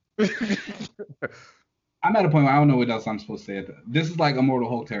 I'm at a point where I don't know what else I'm supposed to say. This is like Immortal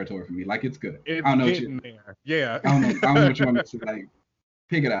Hulk territory for me. Like it's good. It's I don't know what getting you. there. Yeah. I don't know what you want me to say. Like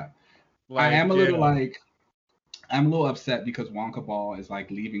pick it up. I Like, am a little yeah. like I'm a little upset because Wonka Ball is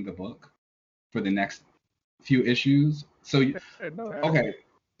like leaving the book for the next few issues. So No, okay,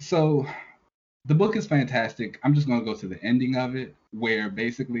 so the book is fantastic. I'm just gonna go to the ending of it, where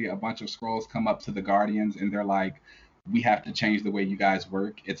basically a bunch of scrolls come up to the Guardians and they're like, "We have to change the way you guys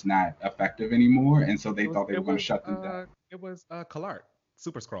work. It's not effective anymore." And so they thought they were gonna shut them down. it was Kalart,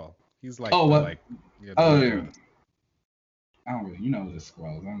 Super Scroll. He's Oh like what? the Oh leader yeah. of the. I don't really, you know, the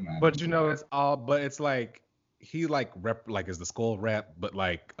scrolls. I'm not But you into know, that. it's all. But it's like he like rep like is the skull rep, but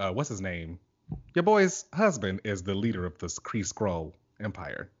like what's his name? Your boy's husband is the leader of the Kree Scroll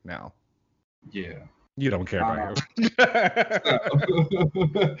Empire now. Yeah. You don't care about him.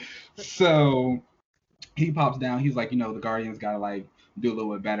 So, so he pops down. He's like, the Guardians gotta like do a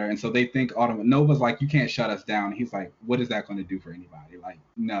little bit better. And so they think Nova's like, you can't shut us down. He's like, what is that going to do for anybody? Like,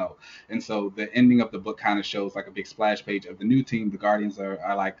 no. And so the ending of the book kind of shows like a big splash page of the new team. The Guardians are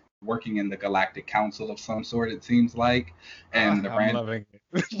like working in the Galactic Council of some sort, it seems like. And I'm loving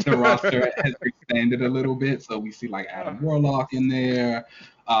it. the roster has expanded a little bit. So we see like Adam Warlock in there.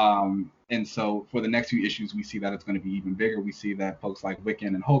 And so for the next few issues, we see that it's going to be even bigger. We see that folks like Wiccan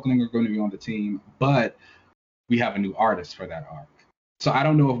and Hulkling are going to be on the team, but we have a new artist for that arc. So I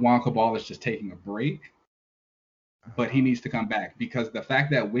don't know if Juan Cabal is just taking a break, but he needs to come back because the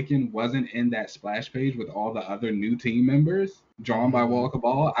fact that Wiccan wasn't in that splash page with all the other new team members drawn by Juan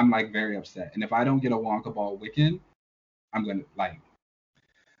Cabal, I'm like very upset. And if I don't get a Juan Cabal Wiccan, I'm going to like.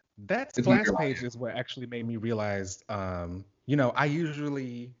 That splash page is what actually made me realize, I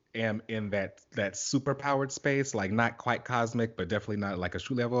usually am in that super powered space, like not quite cosmic, but definitely not like a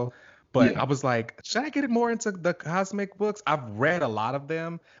shoe level. But I was like, should I get more into the cosmic books? I've read a lot of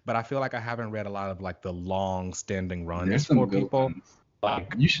them, but I feel like I haven't read a lot of like the long standing runs for people. Ones.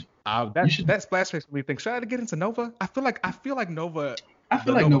 Like you should. That splash page made me think, should I get into Nova? I feel like Nova. I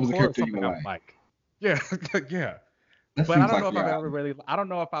feel like Nova's a character you would like. Yeah, yeah. But I don't know if I've ever really. I don't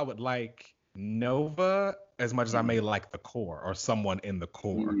know if I would like Nova as much as I may like the core or someone in the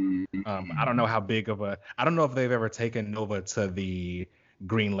core. I don't know how big of a. I don't know if they've ever taken Nova to the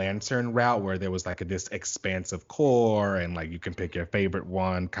Green Lantern route where there was like this expansive core and like you can pick your favorite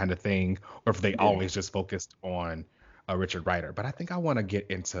one kind of thing, or if they always just focused on Richard Rider. But I think I want to get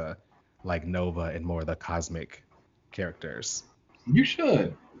into like Nova and more of the cosmic characters. You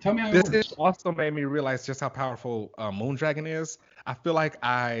should. Tell me how it works. Also made me realize just how powerful Moondragon is. I feel like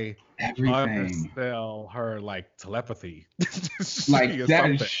I undersell her like telepathy. Like that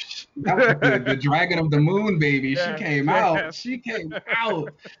was the dragon of the moon, baby. Yeah, she came out. She came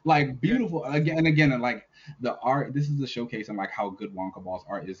out like beautiful. Again, like the art. This is a showcase on like how good Juan Cabal's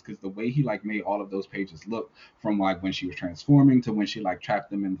art is because the way he like made all of those pages look from like when she was transforming to when she like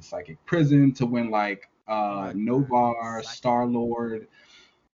trapped them in the psychic prison to when like Novar, Star-Lord,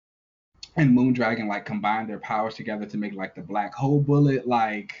 and Moondragon like combined their powers together to make like the black hole bullet.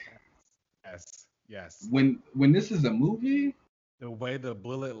 Like yes. When this is a movie, the way the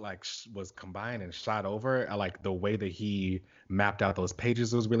bullet like was combined and shot over, I like the way that he mapped out those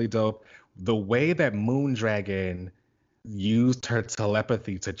pages was really dope. The way that Moondragon used her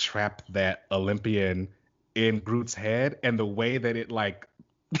telepathy to trap that Olympian in Groot's head, and the way that it like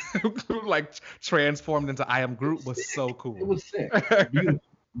like transformed into I Am Groot was so cool. It was sick. Beautiful.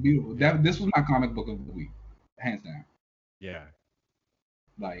 Yeah. This was my comic book of the week, hands down. Yeah.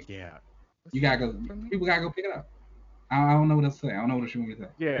 Like, yeah. You gotta go. People gotta go pick it up. I don't know what to say. I don't know what you want me to say.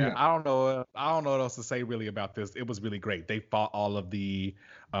 Yeah, Yeah. I don't know what else to say really about this. It was really great. They fought all of the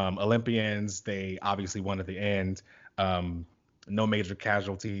Olympians. They obviously won at the end. Um, no major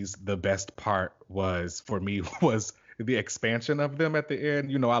casualties. The best part was for me was the expansion of them at the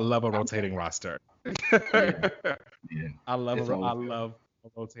end. You know, I love a rotating roster. Yeah. Yeah. It's I always good. love a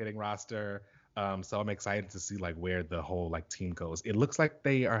rotating roster. So I'm excited to see like where the whole like team goes. It looks like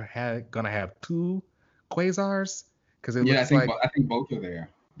they are gonna have two quasars because it Yeah, looks like I think both are there,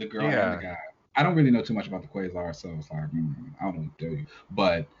 the girl and the yeah. guy. I don't really know too much about the quasar, so it's like I don't know what to tell you,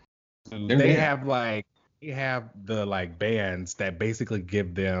 but So they're there. they have the like bands that basically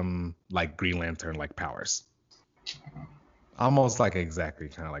give them like Green Lantern like powers. Uh, Almost like exactly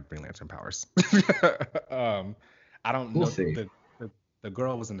kind of like Green Lantern powers. um I don't we'll know see. the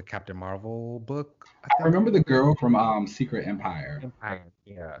girl was in the Captain Marvel book, I I think. remember the girl from Secret Empire, Empire.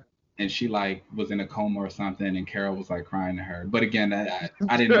 Yeah. and she like was in a coma or something, and Carol was like crying to her. But again,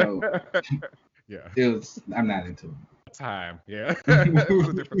 I didn't know Yeah. it was. I'm not into Time. Yeah. It was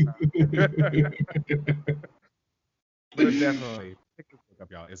a different time. it. But definitely pick this book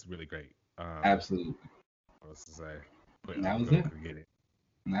up, y'all. It's really great. Absolutely, What else to say? But and that was go it. get it.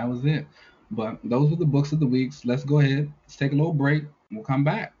 And that was it. But those were the books of the weeks. Let's go ahead. Let's take a little break. We'll come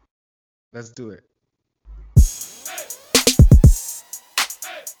back. Let's do it.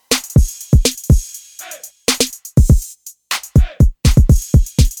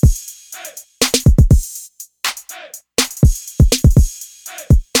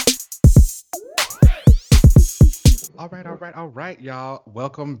 All right, y'all.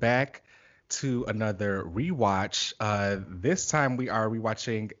 Welcome back to another rewatch. This time we are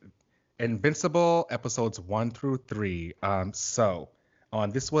rewatching Invincible episodes 1 through 3. On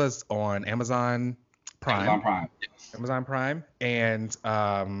this was on Amazon Prime. Yes. Amazon Prime, and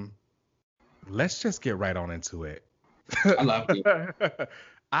let's just get right on into it. I loved it.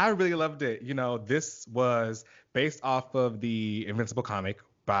 I really loved it. You know, this was based off of the Invincible comic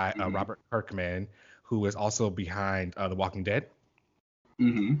by Hmm. Robert Kirkman, who is also behind The Walking Dead.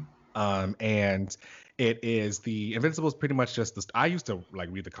 Hmm. And it is the Invincibles pretty much just this. I used to like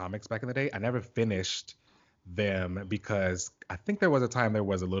read the comics back in the day. I never finished them because I think there was a time there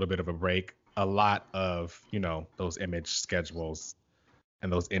was a little bit of a break. A lot of, you know, those image schedules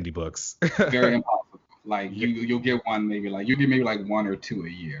and those indie books. Very impossible. Like Yeah, you'll get one maybe like you get maybe like one or two a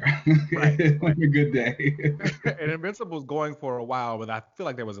year. right, right. On a good day. And Invincible was going for a while, but I feel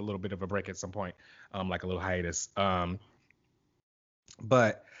like there was a little bit of a break at some point, like a little hiatus.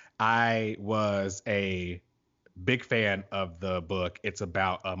 But I was a big fan of the book. It's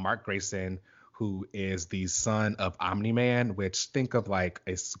about Mark Grayson, who is the son of Omni Man, which think of like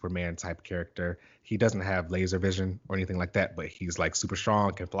a Superman type character. He doesn't have laser vision or anything like that, but he's like super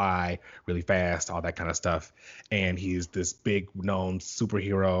strong, can fly really fast, all that kind of stuff. And he's this big known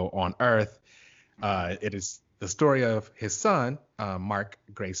superhero on Earth. It is the story of his son, Mark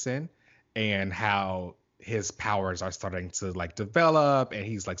Grayson, and how his powers are starting to like develop, and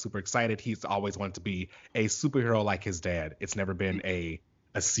he's like super excited. He's always wanted to be a superhero like his dad. It's never been a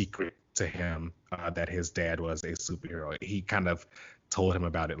secret to him that his dad was a superhero. He kind of told him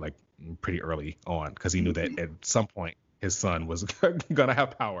about it like pretty early on because he knew that at some point his son was gonna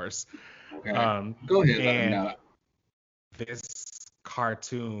have powers. Okay. Um, Go ahead, let him and know. this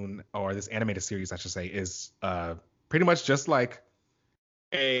cartoon or this animated series, I should say, is pretty much just like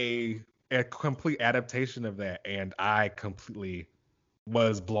a complete adaptation of that, and I completely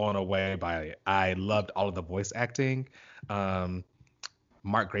was blown away by it. I loved all of the voice acting. Um,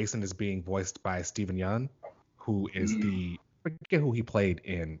 Mark Grayson is being voiced by Stephen Young, who is Mm, the I forget who he played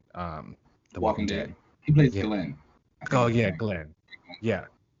in The Walking Walking Dead. Dead. He plays Yeah. Glenn. I think Oh that's his yeah, name. Glenn. Yeah,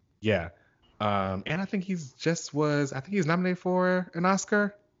 yeah. And I think I think he's nominated for an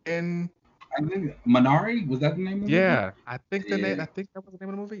Oscar in I think Minari, was that the name of the movie? yeah, Yeah. I think that was the name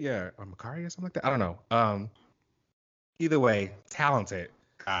of the movie. Yeah, or Makari or something like that. I don't know. Either way, talented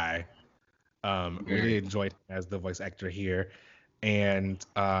guy. Really Very. enjoyed him as the voice actor here, and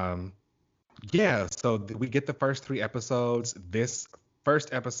yeah. So we get the first 3 episodes. This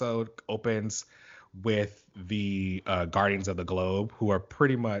first episode opens with the Guardians of the Globe, who are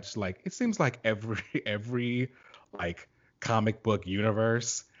pretty much like it seems like every like comic book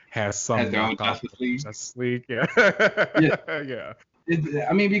universe has Has some their own knockoff Justice of League. Justice League. Yeah, Yeah. yeah.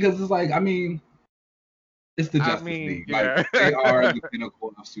 I mean, because it's like, I mean, it's the I Justice mean, League. Like yeah. they are the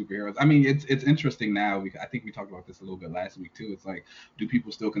pinnacle of superheroes. I mean, it's interesting now. I think we talked about this a little bit last week too. It's like, do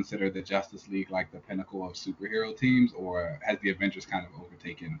people still consider the Justice League like the pinnacle of superhero teams, or has the Avengers kind of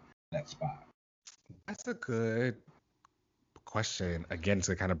overtaken that spot? That's a good question again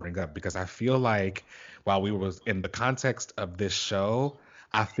to kind of bring up, because I feel like while we was in the context of this show,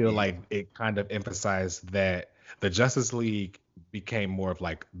 I feel like it kind of emphasized that the Justice League became more of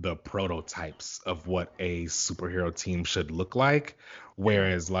like the prototypes of what a superhero team should look like,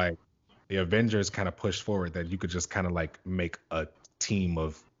 whereas like the Avengers kind of pushed forward that you could just kind of like make a team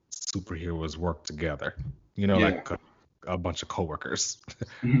of superheroes work together, Yeah. like a bunch of coworkers.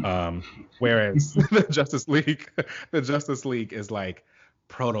 Whereas the Justice League is like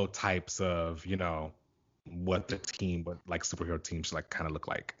prototypes of, what the team, what like superhero teams should like kind of look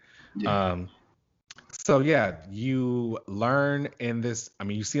like. Yeah. So yeah, you learn in this,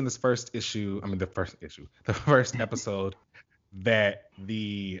 you see in this first the first episode that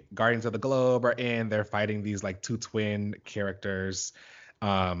the Guardians of the Globe are in. They're fighting these like two twin characters,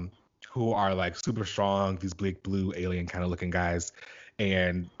 who are like super strong, these big blue alien kind of looking guys.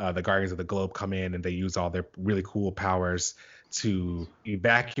 And the Guardians of the Globe come in and they use all their really cool powers to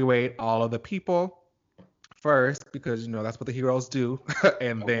evacuate all of the people first, because that's what the heroes do.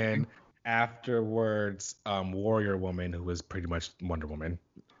 And then afterwards, Warrior Woman, who is pretty much Wonder Woman,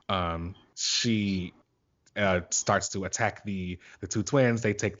 she starts to attack the two twins.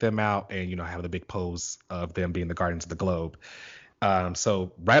 They take them out and have the big pose of them being the Guardians of the Globe.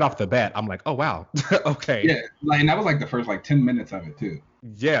 So right off the bat, I'm like, oh wow, okay. Yeah, like, and that was like the first like 10 minutes of it too.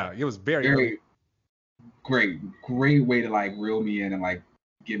 Yeah, it was very great way to like reel me in and like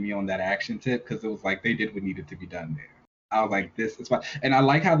get me on that action tip, because it was like they did what needed to be done there. I was like, this is fine. And I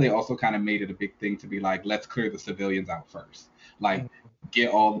like how they also kind of made it a big thing to be like, let's clear the civilians out first. Like,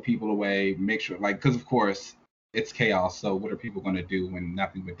 get all the people away, make sure, like, because of course it's chaos. So what are people going to do when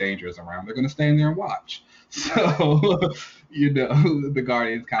nothing but danger is around? They're going to stay in there and watch. So, the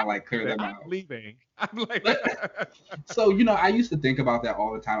Guardians kind of like clear them out. Leaving. I'm like, so, I used to think about that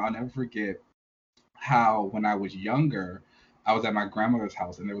all the time. I'll never forget how when I was younger, I was at my grandmother's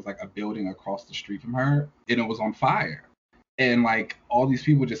house and there was like a building across the street from her and it was on fire. And like all these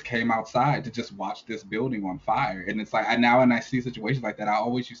people just came outside to just watch this building on fire. And it's like when I see situations like that, I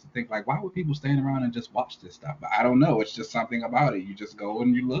always used to think like, why would people stand around and just watch this stuff? But I don't know. It's just something about it. You just go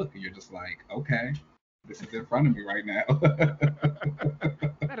and you look and you're just like, okay, this is in front of me right now.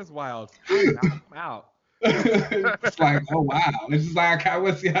 That is wild. I'm out. It's like, oh wow. It's just like, I can't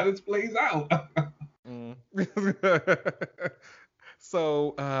wait to see how this plays out.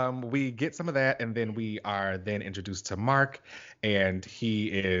 So we get some of that, and then we are then introduced to Mark, and he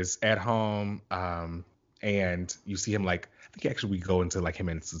is at home, and you see him like, I think actually we go into like him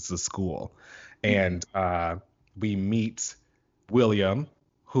into the school, and we meet William,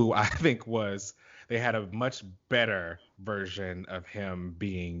 who I think they had a much better version of him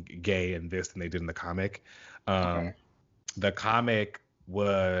being gay in this than they did in the comic. The comic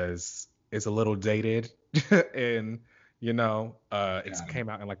is a little dated and it came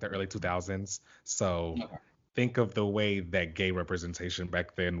out in like the early 2000s, so think of the way that gay representation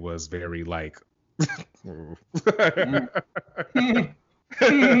back then was very like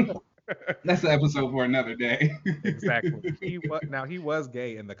that's an episode for another day. Exactly. He was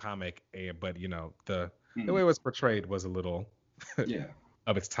gay in the comic, but the way it was portrayed was a little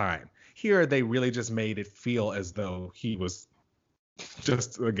of its time. Here they really just made it feel as though he was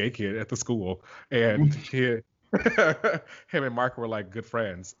just a gay kid at the school, and him and Mark were like good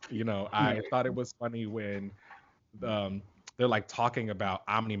friends. I thought it was funny when they're like talking about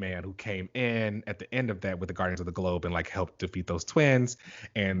Omni-Man, who came in at the end of that with the Guardians of the Globe and like helped defeat those twins,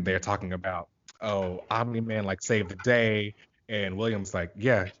 and they're talking about, oh, Omni-Man like saved the day, and William's like,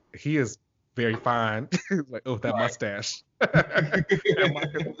 yeah, he is very fine. He's like, oh, that mustache. And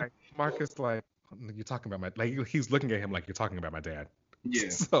Marcus like, you're talking about he's looking at him like, you're talking about my dad. Yeah,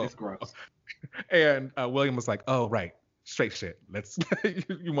 so, it's gross. And William was like, oh, right, straight shit. Let's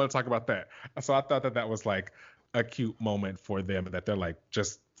you want to talk about that? So I thought that was like a cute moment for them, that they're like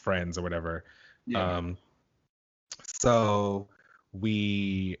just friends or whatever. So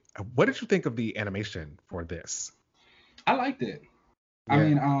what did you think of the animation for this? I liked it. I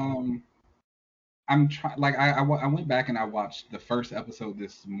mean, I'm trying, like, I went back and I watched the first episode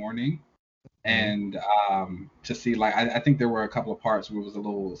this morning, and to see, like, I think there were a couple of parts where it was a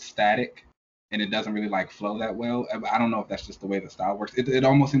little static and it doesn't really like flow that well. I don't know if that's just the way the style works. It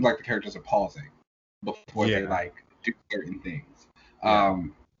almost seems like the characters are pausing before they like do certain things.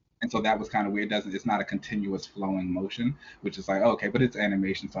 And so that was kind of weird. It's not a continuous flowing motion, which is like, okay, but it's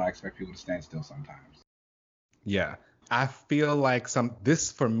animation, so I expect people to stand still sometimes. Yeah, I feel like this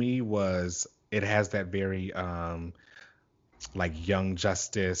for me it has that very like Young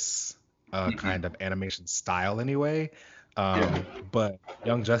Justice kind of animation style anyway. But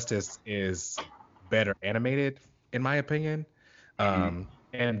Young Justice is better animated in my opinion. Mhm.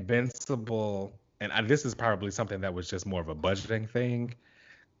 Invincible, and this is probably something that was just more of a budgeting thing.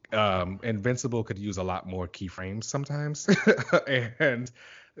 Invincible could use a lot more keyframes sometimes, and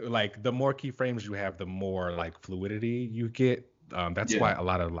like the more keyframes you have, the more like fluidity you get. That's why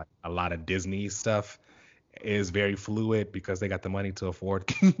Yeah. a lot of Disney stuff is very fluid because they got the money to afford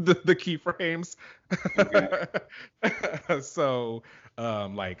the keyframes. Okay. So,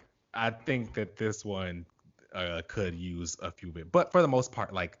 like I think that this one could use a few bit, but for the most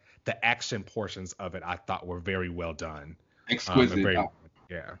part, like the action portions of it, I thought were very well done. And Exquisite. very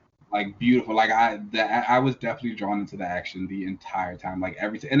yeah. Like beautiful. Like I was definitely drawn into the action the entire time. Like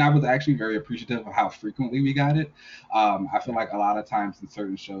everything, and I was actually very appreciative of how frequently we got it. I feel Yeah. like a lot of times in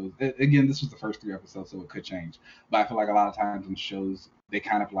certain shows, again, this was the first 3 episodes, so it could change. But I feel like a lot of times in shows, they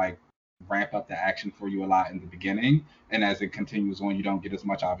kind of like ramp up the action for you a lot in the beginning, and as it continues on, you don't get as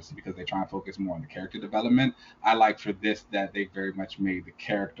much, obviously, because they try and focus more on the character development. I like for this that they very much made the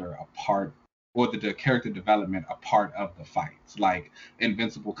character a part, or the character development a part of the fights. Like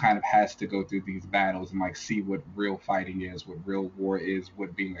Invincible kind of has to go through these battles and like see what real fighting is, what real war is,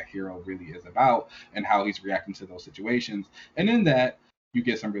 what being a hero really is about, and how he's reacting to those situations. And in that, you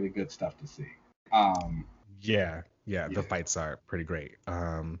get some really good stuff to see. Um, Yeah, yeah, the fights are pretty great.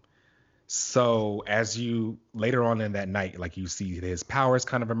 So as you later on in that night, like you see his powers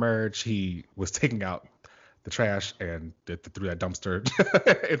kind of emerge. He was taking out the trash and threw that dumpster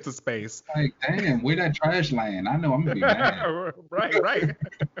into space. like damn, where that trash land? I know I'm gonna be mad. Right,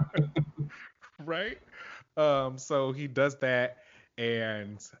 right. So he does that,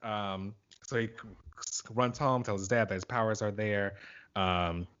 and so he runs home, tells his dad that his powers are there.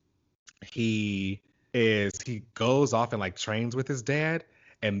 Um, he goes off and like trains with his dad,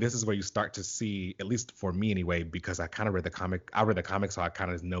 and this is where you start to see, at least for me anyway, because I kind of read the comic. I read the comic, so I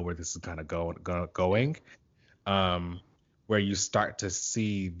kind of know where this is kind of going. Um, where you start to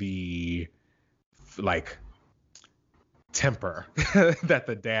see the like temper that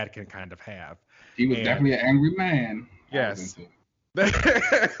the dad can kind of have, He was and definitely an angry man. I was yes. into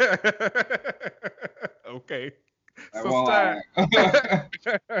it. Okay, I so won't start. lie.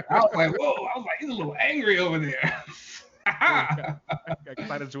 I was like, whoa! I was like, he's a little angry over there. Yeah, got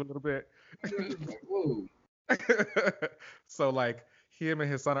excited you a little bit. Like, whoa. So like him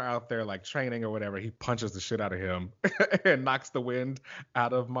and his son are out there like training or whatever. He punches the shit out of him and knocks the wind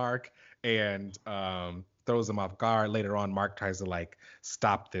out of Mark, and throws him off guard. Later on, Mark tries to like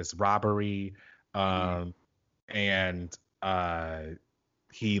stop this robbery, um, and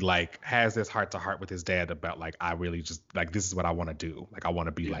he like has this heart to heart with his dad about like, I really just like, this is what I want to do. Like I want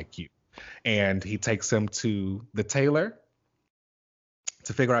to be Yeah. like you. And he takes him to the tailor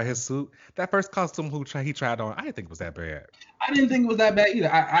to figure out his suit. That first costume he tried on, I didn't think it was that bad. I didn't think it was that bad either.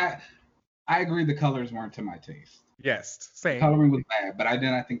 I agree the colors weren't to my taste. Yes, The same. coloring was bad, but I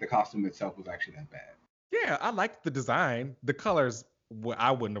did not think the costume itself was actually that bad. Yeah, I liked the design. The colors,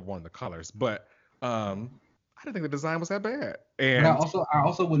 I wouldn't have worn the colors, but I didn't think the design was that bad. But And I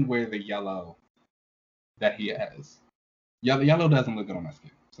also wouldn't wear the yellow that he has. Yellow doesn't look good on my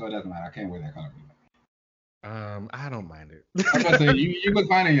skin, so it doesn't matter. I can't wear that color either. I don't mind it. I was about to say you look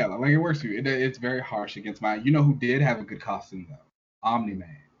fine in yellow, like it works for you. It's very harsh against mine. You know who did have a good costume though? Omni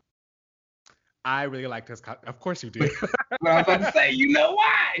Man. I really liked his Of course you did. But I was about to say, you know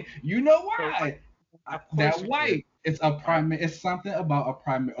why? You know why? Of course That you did. white. It's a prime. It's something about a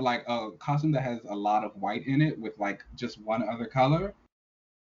prime, like a costume that has a lot of white in it with like just one other color.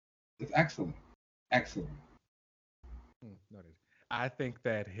 It's excellent, excellent. Noted. I think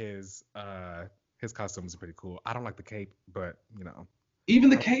that his costume is pretty cool. I don't like the cape, but you know. Even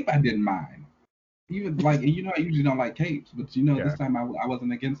the cape, I didn't mind. Even like I usually don't like capes, but Yeah. this time I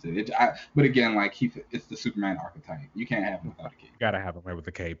wasn't against it. But again, like it's the Superman archetype. You can't have him without a cape. You gotta have him wear with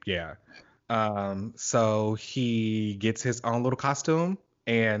the cape, yeah. So he gets his own little costume,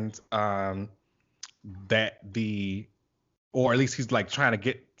 and that the or at least he's like trying to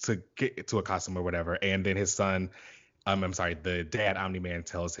get to a costume or whatever, and then his son, I'm sorry, the dad Omni Man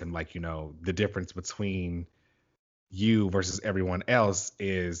tells him like, the difference between you versus everyone else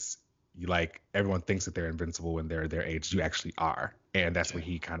is you like everyone thinks that they're invincible when they're their age. You actually are, and that's where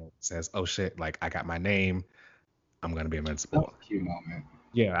he kind of says, "Oh shit! Like I got my name. I'm gonna be That invincible." was a cute moment.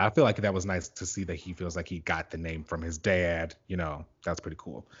 Yeah, I feel like that was nice to see that he feels like he got the name from his dad. That's pretty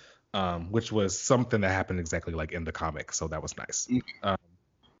cool. Which was something that happened exactly like in the comic, so that was nice. Um,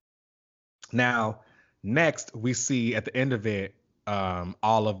 Now, next we see at the end of it,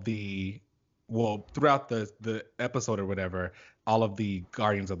 all of throughout the episode or whatever, all of the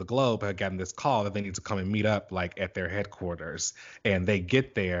Guardians of the Globe have gotten this call that they need to come and meet up like at their headquarters, and they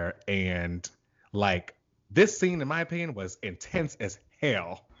get there and like This scene, in my opinion, was intense as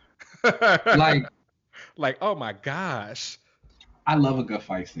hell. Like, Like, oh my gosh. I love a good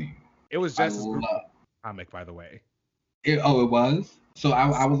fight scene. It was I just as brutal love as the comic, by the way. it. Oh, it was. So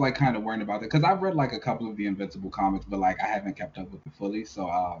I was like kind of worried about it because I've read like a couple of the Invincible comics, but like I haven't kept up with it fully. So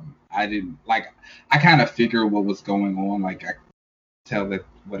I didn't like. I kind of figure what was going on. Like I tell that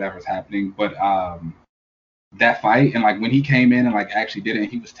whatever's happening, but that fight and like when he came in and like actually did it,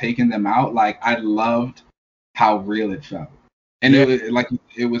 and he was taking them out. Like I loved how real it felt, and Yeah.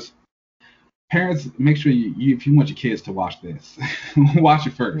 it was. Parents, make sure you if you want your kids to watch this, watch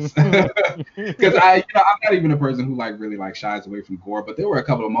it first. Because I'm not even a person who like really like shies away from gore, but there were a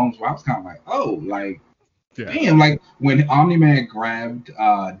couple of moments where I was kind of like, oh, like Yeah. damn, like when Omni-Man grabbed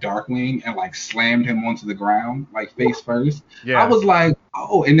Darkwing and like slammed him onto the ground, like face first. Yeah. I was like,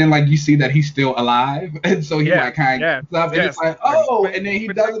 oh, and then like you see that he's still alive, and so he like kind of gets up, and it's like, oh, and then he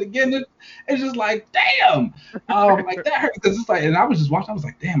does it again. It's just like, damn, like that hurt because it's like, and I was just watching, I was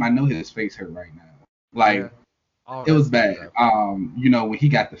like, damn, I know his face hurt right now, like it was bad. When he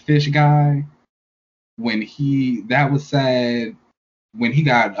got the fish guy, that was sad. When he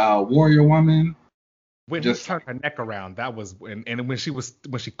got Warrior Woman. When he turned her neck around, that was and when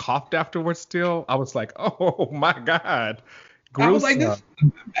she coughed afterwards still, I was like, oh my God. Gruesome. I was like this.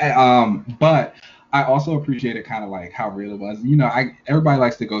 But I also appreciated kind of like how real it was. Everybody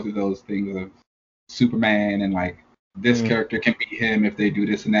likes to go through those things of Superman and like this character can be him if they do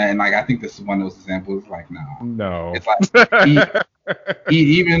this and that. And like I think this is one of those examples. Like no. It's like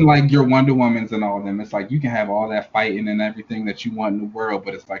even like your Wonder Womans and all of them. It's like you can have all that fighting and everything that you want in the world,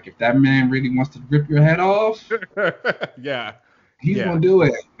 but it's like if that man really wants to rip your head off, yeah, he's gonna do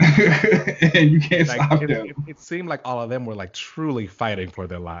it, and you can't stop him. It seemed like all of them were like truly fighting for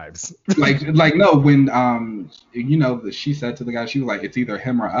their lives. like no, when she said to the guy, she was like, it's either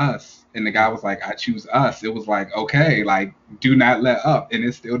him or us, and the guy was like, I choose us. It was like, okay, like do not let up, and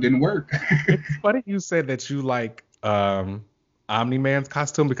it still didn't work. It's funny you said that you like Omni-Man's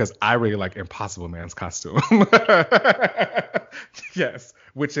costume because I really like Impossible Man's costume. Yes,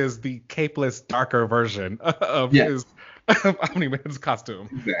 which is the capeless, darker version of his of Omni-Man's costume.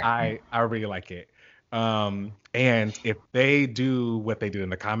 Exactly. I really like it. And if they do what they did in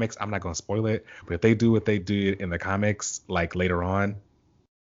the comics, I'm not gonna spoil it, but if they do what they did in the comics, like later on,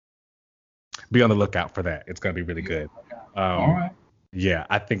 be on the lookout for that. It's gonna be really good. All right. Yeah,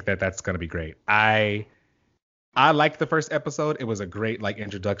 I think that's gonna be great. I liked the first episode. It was a great like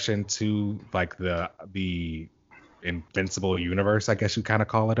introduction to like the Invincible universe, I guess you kind of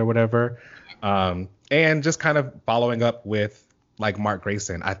call it or whatever. And just kind of following up with like Mark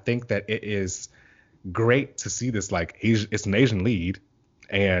Grayson. I think that it is great to see this like it's an Asian lead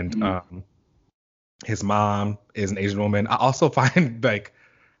and his mom is an Asian woman. I also find like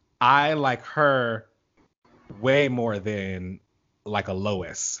I like her way more than like a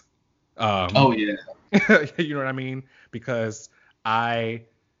Lois. Oh yeah. You know what I mean? Because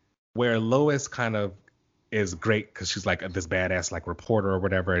where Lois kind of is great because she's like this badass like reporter or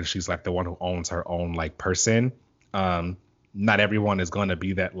whatever, and she's like the one who owns her own like person. Not everyone is going to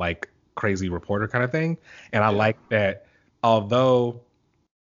be that like crazy reporter kind of thing, and I like that. Although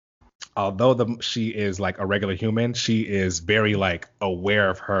she is like a regular human, she is very like aware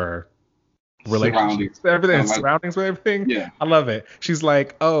of her relationships, everything, surroundings with everything. Yeah, I love it. She's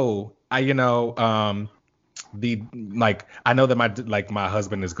like, oh, I know that my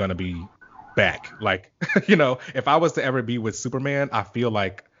husband is gonna be back. Like, if I was to ever be with Superman, I feel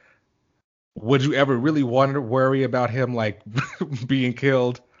like, would you ever really worry about him like being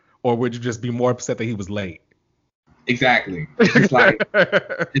killed, or would you just be more upset that he was late? Exactly. It's like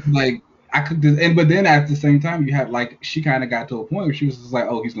I could, but then at the same time, you had like she kind of got to a point where she was just like,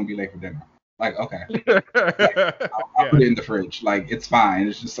 oh, he's gonna be late for dinner. Like, okay, I'll put it in the fridge. Like, it's fine.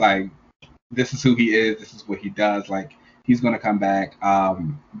 It's just like, this is who he is. This is what he does. Like, he's going to come back.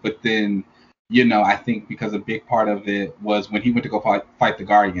 But then, I think because a big part of it was when he went to go fight the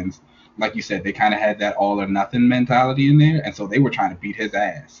Guardians, like you said, they kind of had that all or nothing mentality in there. And so they were trying to beat his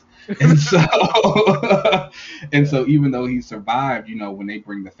ass. And so even though he survived, when they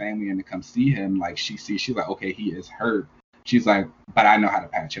bring the family in to come see him, like she's like, okay, he is hurt. She's like, but I know how to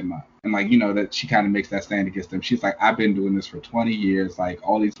patch him up. And like, that she kind of makes that stand against him. She's like, I've been doing this for 20 years, like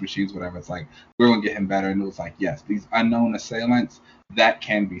all these machines, whatever. It's like, we're going to get him better. And it was like, yes, these unknown assailants, that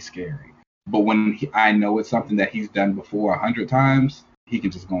can be scary. But when I know it's something that he's done before 100 times, he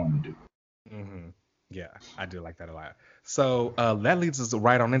can just go on and do it. Mm-hmm. Yeah, I do like that a lot. So that leads us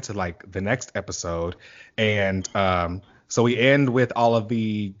right on into like the next episode. And so we end with all of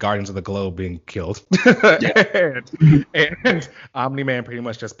the Guardians of the Globe being killed. and Omni-Man pretty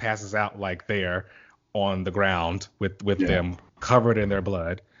much just passes out like there. on the ground with Yeah. them covered in their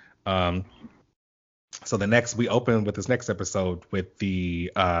blood. So we open with this next episode with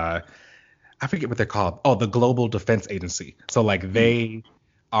the I forget what they're called. Oh, the Global Defense Agency. So like they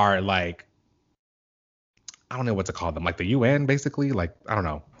are like, I don't know what to call them, like the UN basically. Like I don't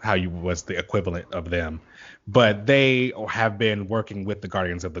know what's the equivalent of them, but they have been working with the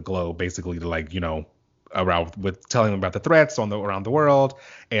Guardians of the Globe basically to like around with telling them about the threats around the world,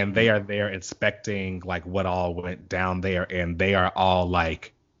 and they are there inspecting like what all went down there, and they are all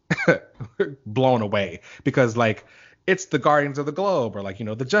like blown away because like it's the Guardians of the Globe or like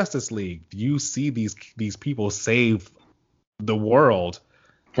the Justice League. You see these people save the world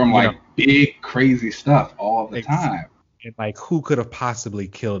from like big crazy stuff all the time. And like who could have possibly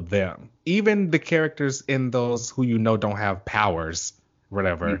killed them? Even the characters in those who don't have powers,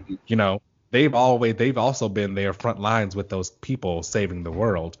 whatever. They've also been there front lines with those people saving the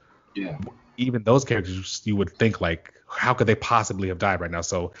world. Yeah. Even those characters, you would think like, how could they possibly have died right now?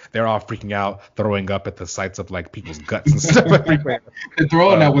 So they're all freaking out, throwing up at the sights of like people's guts and stuff everywhere. The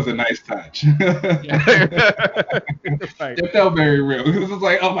throwing that was a nice touch. It felt very real. It was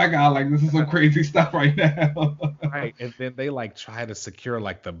like, oh my god, like this is some crazy stuff right now. Right, and then they like try to secure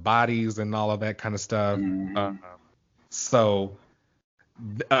like the bodies and all of that kind of stuff. So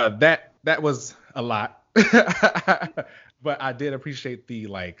that was a lot. But I did appreciate the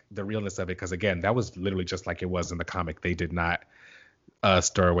realness of it because again, that was literally just like it was in the comic. They did not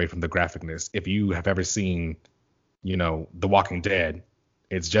stir away from the graphicness. If you have ever seen, The Walking Dead,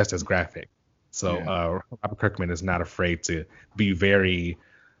 it's just as graphic. So Robert Kirkman is not afraid to be very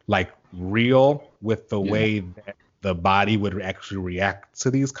like real with the way that the body would actually react to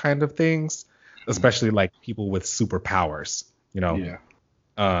these kind of things, especially like people with superpowers.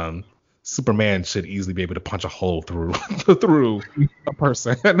 Superman should easily be able to punch a hole through a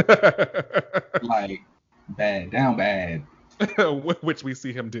person. Like down bad. Which we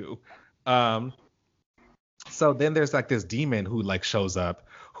see him do. So then there's like this demon who like shows up,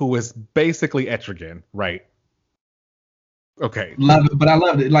 who is basically Etrigan, right? Okay. Love it, but I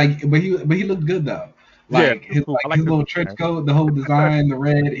loved it. Like, but he looked good though. Like his little trench coat, the whole design, the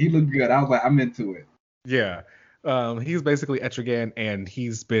red, he looked good. I was like, I'm into it. Yeah. He's basically Etrigan, and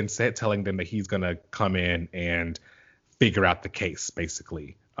he's been telling them that he's gonna come in and figure out the case,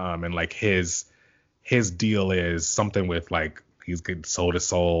 basically. And like his deal is something with like he's good soul to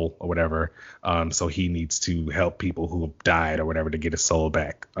soul or whatever. So he needs to help people who have died or whatever to get his soul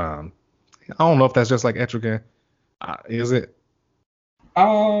back. I don't know if that's just like Etrigan. Is it?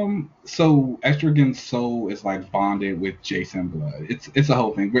 So Etrigan's soul is like bonded with Jason Blood. It's a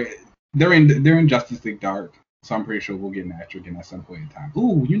whole thing. They're in Justice League Dark. So I'm pretty sure we'll get an Etrigan at some point in time.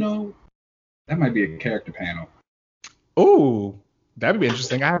 Ooh, that might be a character panel. Ooh, that'd be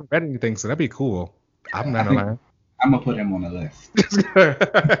interesting. I haven't read anything, so that'd be cool. I'm not gonna lie. I'm gonna put him on the list.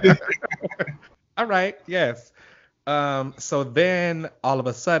 All right, yes. So then all of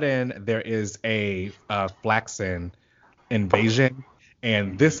a sudden there is a Flaxen invasion,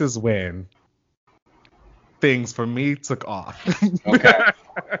 and this is when things for me took off. Okay.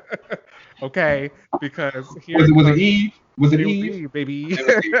 Okay, because was it Eve? Was it Eve? Baby.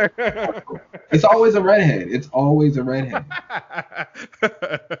 It's always a redhead. It's always a redhead.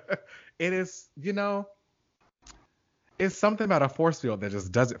 It is, it's something about a force field that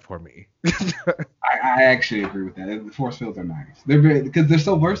just does it for me. I actually agree with that. The force fields are nice. They're because they're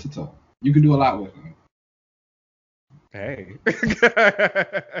so versatile. You can do a lot with them. Hey.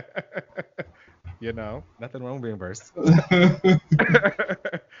 Nothing wrong with being versed.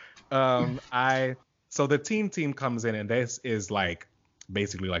 So the team comes in, and this is like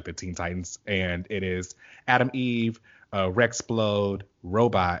basically like the Teen Titans, and it is Adam Eve, Rexplode,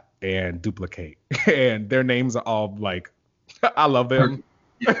 Robot, and Duplicate, and their names are all like, I love them.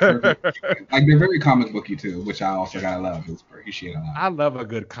 Like they're very comic booky too, which I also gotta love. It's appreciate a lot. I love a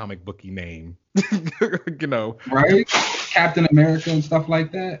good comic booky name. Right? Captain America and stuff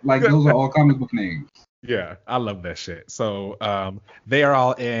like that. Like those are all comic book names. Yeah, I love that shit. So they are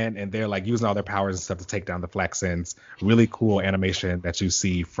all in, and they're like using all their powers and stuff to take down the Flaxens. Really cool animation that you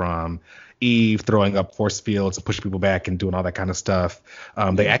see from Eve throwing up force fields and pushing people back and doing all that kind of stuff.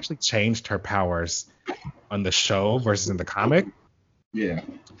 They actually changed her powers on the show versus in the comic. Yeah.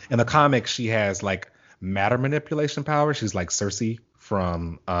 In the comic, she has like matter manipulation power. She's like Cersei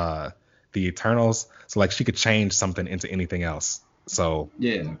from the Eternals. So like she could change something into anything else. So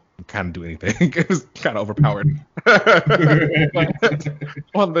yeah, kind of do anything. It was kind of overpowered.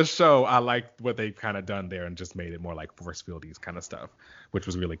 On the show, I liked what they've kind of done there and just made it more like force fieldies kind of stuff, which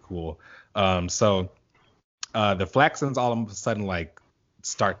was really cool. So the Flaxens all of a sudden like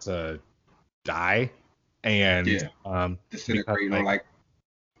start to die and Yeah. because Disintegrating or like like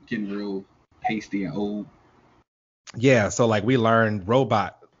getting real pasty and old. yeah, so like we learned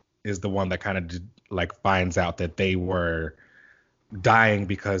Robot is the one that kind of like finds out that they were dying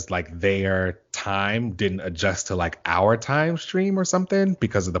because like their time didn't adjust to like our time stream or something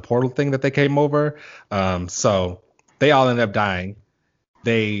because of the portal thing that they came over. So they all ended up dying.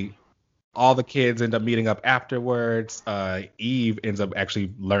 They all the kids end up meeting up afterwards. Eve ends up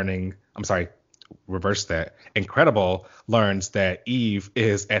actually learning. I'm sorry, reverse that. Incredible learns that Eve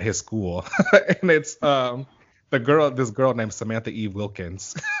is at his school, and it's this girl named Samantha Eve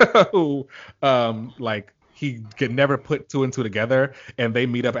Wilkins, who like he could never put two and two together, and they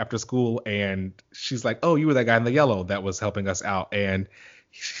meet up after school, and she's like, "Oh, you were that guy in the yellow that was helping us out," and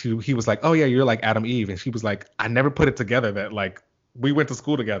he was like, "Oh yeah, you're like Adam Eve," and she was like, "I never put it together that like we went to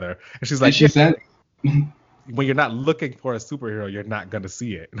school together," and she's And like, she "Yeah, said, when you're not looking for a superhero, you're not gonna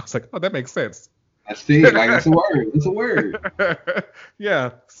see it," and I was like, "Oh, that makes sense." I see, like that's a word. It's a word.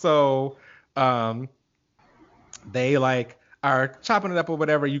 Yeah. So um they like are chopping it up or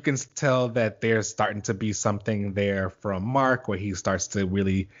whatever. You can tell that there's starting to be something there from Mark where he starts to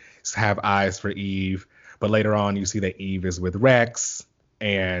really have eyes for Eve. But later on you see that Eve is with Rex,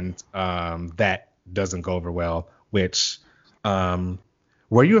 and that doesn't go over well, which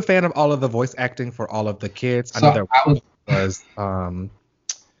were you a fan of all of the voice acting for all of the kids? I know So there I was was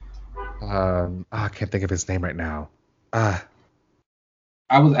I can't think of his name right now. Uh,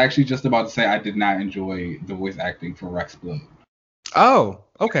 I was actually just about to say I did not enjoy the voice acting for Rex Blood. oh,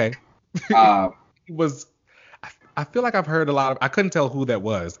 okay. Uh, He was. I feel like I've heard a lot of. I couldn't tell who that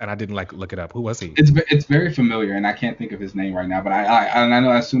was, and I didn't like look it up. Who was he? it's very familiar, and I can't think of his name right now. But I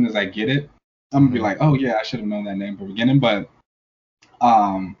know as soon as I get it, I'm gonna be Mhm. like, oh yeah, I should have known that name from the beginning. But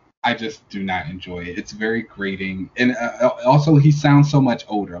I just do not enjoy it. It's very grating, and also he sounds so much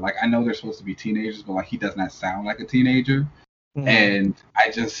older. Like I know they're supposed to be teenagers, but like he does not sound like a teenager. Mhm. And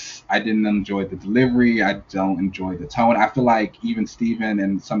I didn't enjoy the delivery. I don't enjoy the tone. I feel like even Steven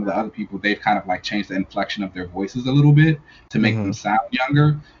and some of the other people, they've kind of like changed the inflection of their voices a little bit to make them Mhm. sound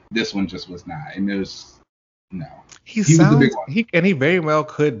younger. This one just was not, and it was no. He He was the big sounds one. he very well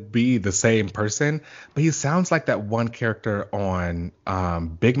could be the same person, but he sounds like that one character on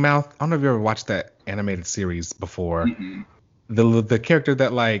Big Mouth. I don't know if you ever watched that animated series before. Mm-mm. The character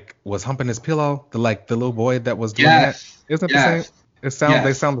that like was humping his pillow, the little boy that was doing that. Yes, Isn't it the same? yes, They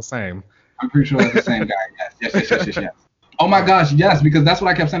yes. sound the same. I'm pretty sure it's the same guy. Yes. Oh my gosh, yes, because that's what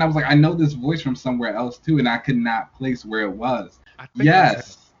I kept saying. I was like, I know this voice from somewhere else too, and I could not place where it was. I think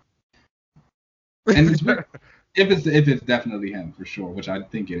that's him. Yes, and it's weird. If it's definitely him for sure, which I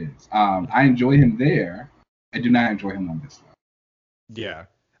think it is. I enjoy him there. I do not enjoy him on this one. Yeah.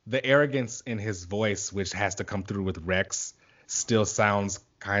 The arrogance in his voice, which has to come through with Rex, still sounds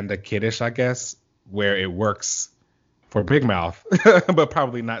kind of kiddish, I guess, where it works for Big Mouth, but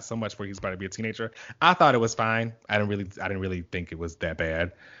probably not so much where he's about to be a teenager. I thought it was fine. I didn't really think it was that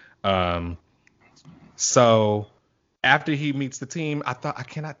bad. Um, so after he meets the team, I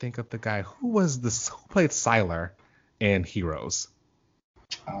cannot think of the guy who played Sylar in Heroes.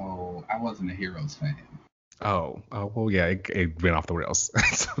 Oh, I wasn't a Heroes fan. Well, yeah, it went off the rails.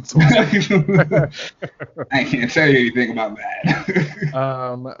 I can't tell you anything about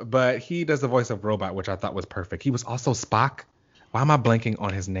that. But he does the voice of Robot, which I thought was perfect. He was also Spock. Why am I blanking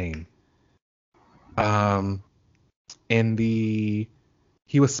on his name? Um, in the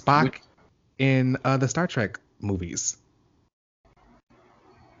he was Spock Which, in the Star Trek movies.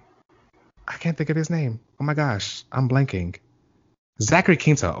 I can't think of his name. Oh my gosh, I'm blanking. Zachary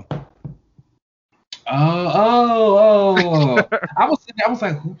Quinto. oh. I was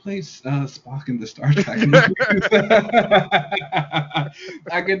like, who plays Spock in the Star Trek movies?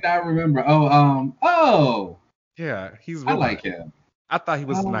 I could not remember. Yeah, he's I like Robot. him. I thought he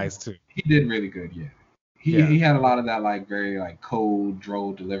was Um, nice too. he did really good, yeah. Yeah. He had a lot of that like very like cold,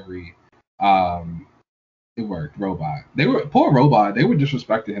 droll delivery. Um, it worked. Robot. They were poor Robot. They were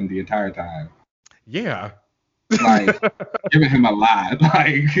disrespecting him the entire time, Yeah. like giving him a lot.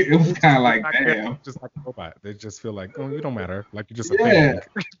 Like it was kind of like, I can't damn. just like a robot. They just feel like, oh, you don't matter. Like you're just a Yeah.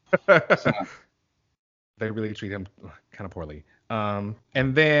 thing. So, They really treat him kind of poorly. And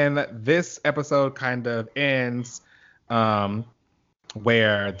then this episode kind of ends um,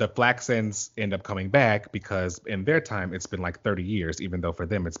 where the Flaxens end up coming back because in their time it's been like 30 years, even though for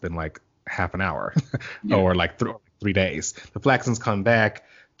them it's been like half an hour yeah. or like 3 days. The Flaxens come back,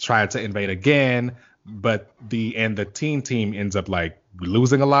 try to invade again, but the teen team ends up like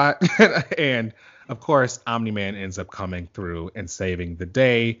losing a lot. And of course, Omni-Man ends up coming through and saving the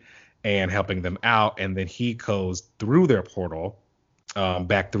day and helping them out. And then he goes through their portal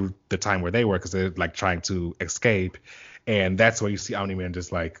back through the time where they were, because they're like trying to escape, and that's where you see Omni-Man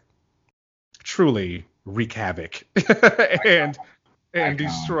just like truly wreak havoc and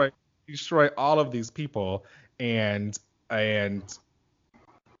Icon. destroy all of these people, and and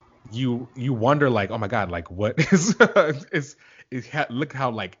you wonder like, oh my god, like what look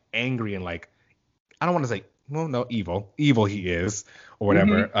how like angry and like, I don't want to say, well, no, evil he is, or Hmm.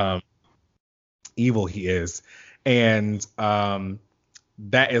 whatever, evil he is. And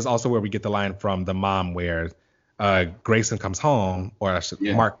that is also where we get the line from the mom where Grayson comes home, or I should,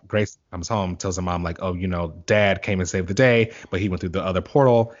 Yeah. Mark Grayson comes home, tells the mom like, oh, dad came and saved the day, but he went through the other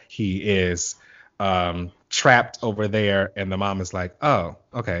portal. He is trapped over there, and the mom is like, oh,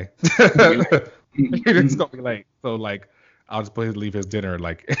 okay. It's gonna be late. It's gonna be late. So like, I'll just leave his dinner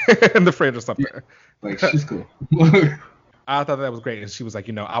like in the fridge or Yeah. something. Like she's cool. I thought that was great. And she was like,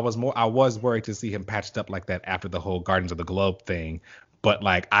 I was worried to see him patched up like that after the whole Guardians of the Globe thing, but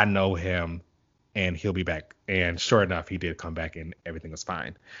like I know him and he'll be back. And sure enough, he did come back and everything was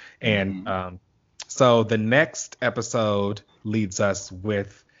fine. And Hmm. so the next episode leads us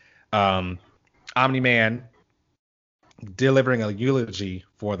with Omni-Man delivering a eulogy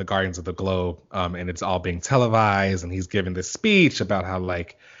for the Guardians of the Globe, and it's all being televised, and he's giving this speech about how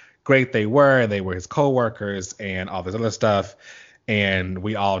like great they were his co-workers and all this other stuff, and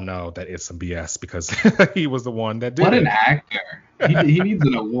we all know that it's some BS because he was the one that did What an it. actor. He needs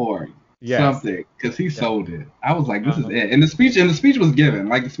an award, Yes. something, because he Yeah. sold it. I was like, this is Um, it. And the speech was given.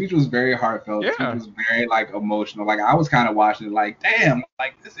 Like the speech was very heartfelt. The speech yeah. was very like emotional. Like I was kind of watching it like, damn,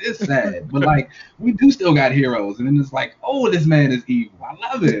 like this is sad. But like we do still got heroes. And then it's like, oh, this man is evil. I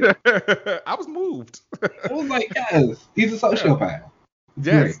love it. I was moved. I was like, yes, he's a Yeah. sociopath. It's great.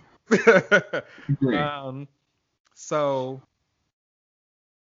 Yes. Great. um, so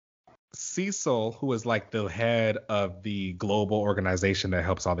Cecil, who is like the head of the global organization that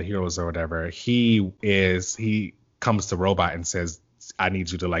helps all the heroes or whatever, he comes to Robot and says, I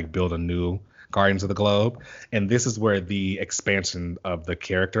need you to like build a new Guardians of the Globe. And this is where the expansion of the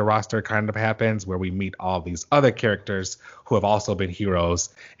character roster kind of happens, where we meet all these other characters who have also been heroes.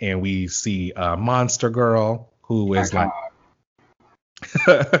 And we see Monster Girl, who is like, Icon.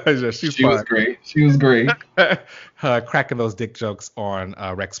 she's She was fun. great. She was great. Cracking those dick jokes on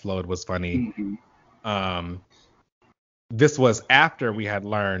Rexplode was funny. Hmm. Um, this was after we had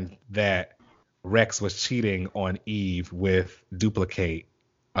learned that Rex was cheating on Eve with Duplicate,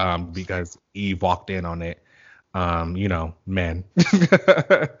 because Eve walked in on it. Men.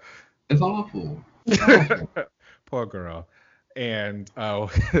 It's awful. It's awful. Poor girl. And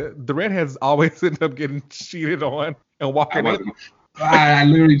the redheads always end up getting cheated on and I walking in. wasn't. I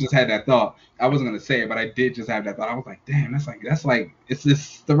literally just had that thought. I wasn't gonna say it, but I did just have that thought. I was like, damn, that's like it's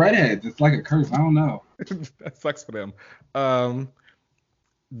just the redheads. It's like a curse. I don't know. That sucks for them. Um,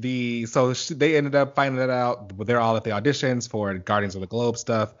 they ended up finding that out. They're all at the auditions for Guardians of the Globe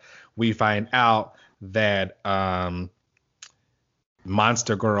stuff. We find out that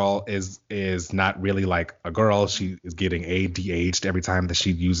Monster Girl is not really like a girl. She is getting ADHD every time that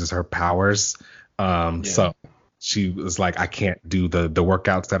she uses her powers. Yeah. So she was like, I can't do the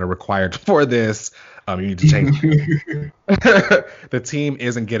workouts that are required for this. You need to change. The team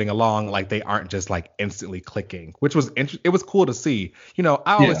isn't getting along. Like they aren't just like instantly clicking, which was it was cool to see. I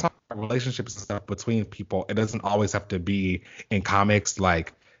always Yeah. talk about relationships and stuff between people. It doesn't always have to be in comics.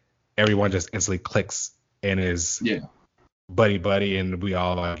 Like everyone just instantly clicks and is Yeah. buddy and we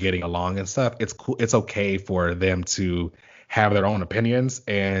all are getting along and stuff. It's cool. It's okay for them to have their own opinions,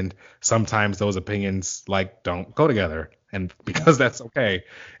 and sometimes those opinions like don't go together, and because that's okay.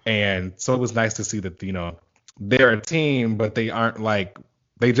 And so it was nice to see that they're a team, but they aren't like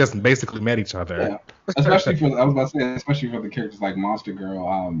they just basically met each other. Yeah. Especially for I was about to say, especially for the characters like Monster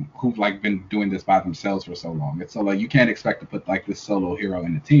Girl, who've like been doing this by themselves for so long. It's so like you can't expect to put like this solo hero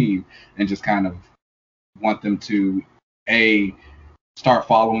in a team and just kind of want them to a start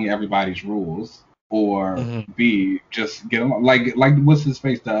following everybody's rules, or Hmm. B just get along. Like what's his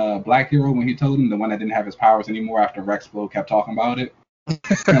face, the black hero, when he told him, the one that didn't have his powers anymore after Rexplode kept talking about it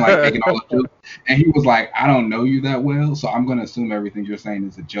and like making all the jokes. And he was like, I don't know you that well, so I'm gonna assume everything you're saying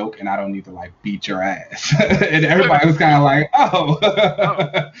is a joke, and I don't need to like beat your ass. And everybody was kind of like, oh.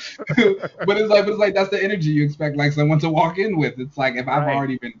 Oh, But it's like that's the energy you expect like someone to walk in with. It's like if I've right.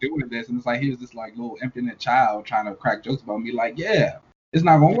 already been doing this, and it's like here's this like little infinite child trying to crack jokes about me, like yeah, it's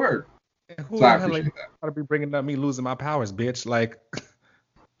not gonna work. And So who I the hell are you appreciate that. to be bringing up me losing my powers, bitch? Like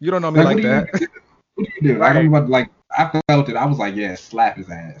you don't know me Like, what like do you that. do? What do you do? Like, I'm Right. about to, like, I felt it. I was like, yeah, slap his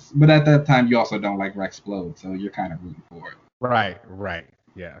ass. But at that time, you also don't like Rexplode, so you're kind of rooting for it. Right.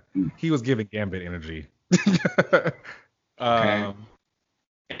 Yeah. Mm. He was giving Gambit energy. Okay. um,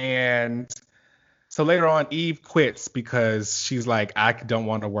 And so later on, Eve quits because she's like, I don't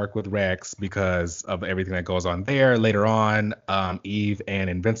want to work with Rex because of everything that goes on there. Later on, Eve and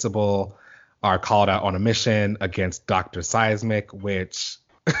Invincible are called out on a mission against Dr. Seismic, which,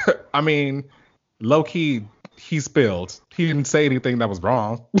 I mean, low key, he spilled. He didn't say anything that was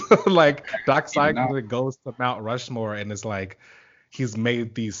wrong. Like, Doc Seismic goes to Mount Rushmore and is like, he's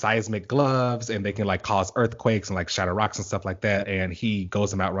made these seismic gloves and they can like cause earthquakes and like shatter rocks and stuff like that. And he goes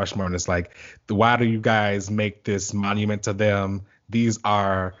to Mount Rushmore and it's like, why do you guys make this monument to them? These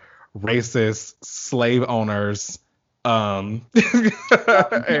are racist slave owners. And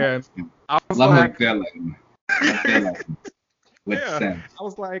I was like, yeah, I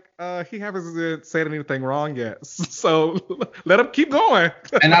was like, he hasn't said anything wrong yet, so let him keep going.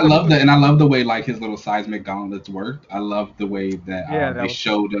 And I love the way like his little seismic gauntlets worked. I love the way that they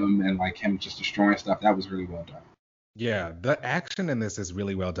showed him and like him just destroying stuff. That was really well done. Yeah, the action in this is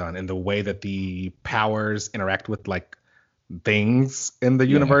really well done, and the way that the powers interact with like things in the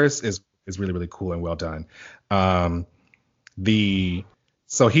universe is really, really cool and well done.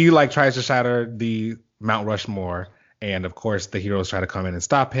 So he like tries to shatter the Mount Rushmore. And of course, the heroes try to come in and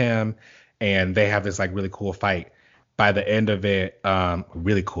stop him, and they have this like really cool fight. By the end of it,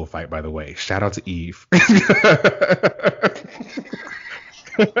 really cool fight, by the way. Shout out to Eve.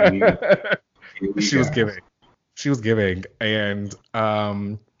 She was giving, and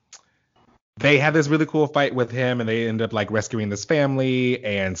they have this really cool fight with him, and they end up like rescuing this family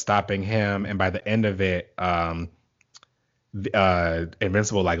and stopping him. And by the end of it,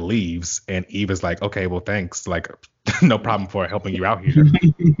 Invincible like leaves, and Eve is like, okay, well, thanks, like no problem for helping you out here.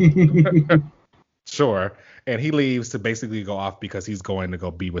 Sure. And he leaves to basically go off because he's going to go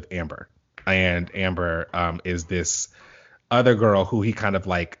be with Amber, and Amber is this other girl who he kind of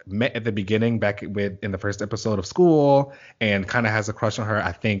like met at the beginning back in the first episode of School, and kind of has a crush on her.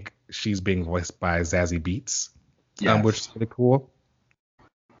 I think she's being voiced by Zazie Beetz, which is really cool.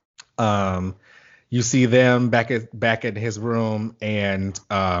 You see them back in his room, and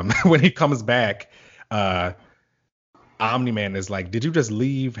when he comes back, Omni-Man is like, did you just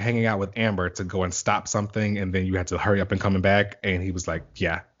leave hanging out with Amber to go and stop something, and then you had to hurry up and coming back? And he was like,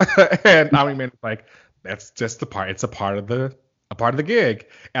 yeah. And Omni-Man is like, that's just the part. It's a part of the gig.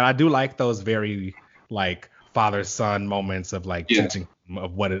 And I do like those very like father-son moments of like teaching him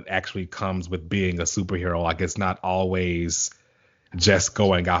of what it actually comes with being a superhero. Like, it's not always just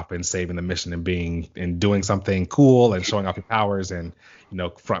going off and saving the mission and doing something cool and showing off your powers and, you know,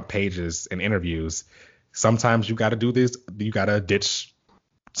 front pages and interviews. Sometimes you got to do this. You got to ditch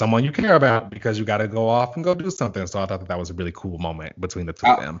someone you care about because you got to go off and go do something. So I thought that was a really cool moment between the two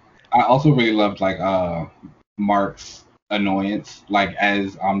of them. I also really loved like Mark's annoyance, like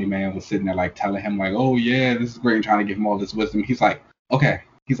as Omni-Man was sitting there like telling him like, oh yeah, this is great, and trying to give him all this wisdom. He's like, okay.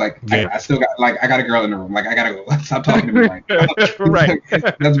 He's like, I still got like, I got a girl in the room. Like, I gotta go. Stop talking to me. Like, right.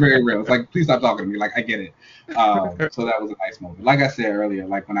 That's very real. It's like, please stop talking to me. Like, I get it. So that was a nice moment. Like I said earlier,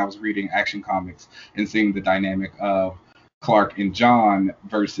 like when I was reading Action Comics and seeing the dynamic of Clark and John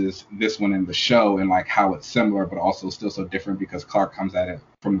versus this one in the show, and like how it's similar but also still so different because Clark comes at it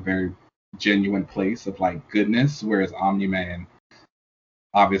from a very genuine place of like goodness, whereas Omni-Man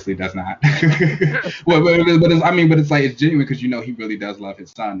obviously does not. but it's like, it's genuine because, you know, he really does love his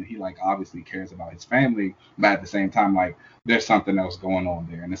son, and he like obviously cares about his family, but at the same time, like, there's something else going on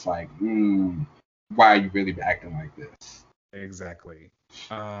there, and it's like, why are you really acting like this? Exactly.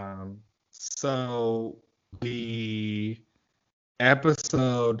 So the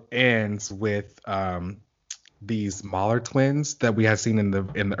episode ends with these Mahler twins that we had seen in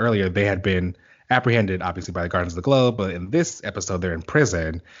the earlier. They had been apprehended, obviously, by the Guardians of the Globe, but in this episode they're in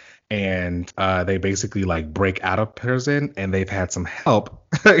prison, and they basically like break out of prison, and they've had some help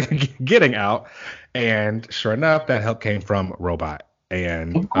getting out, and sure enough, that help came from Robot.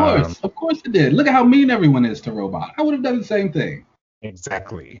 And of course it did. Look at how mean everyone is to Robot. I would have done the same thing.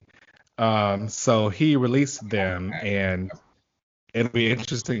 Exactly. So he released them, and it'll be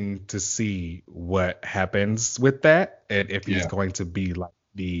interesting to see what happens with that, and if he's going to be like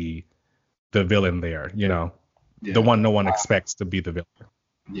the villain there, you know, the one no one expects to be the villain.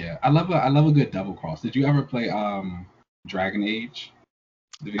 Yeah, I love a good double cross. Did you ever play Dragon Age?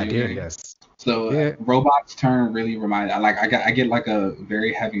 The video I did, game? yes. So Robot's turn really reminded. I get like a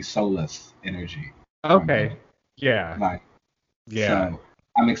very heavy Solus energy. Okay. Yeah. Like, so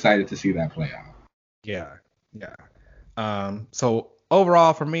I'm excited to see that play out. Yeah. So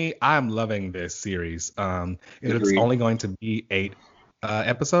overall, for me, I'm loving this series. It's only going to be 8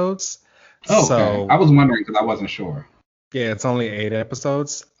 episodes. Oh, so, okay. I was wondering because I wasn't sure. Yeah, it's only 8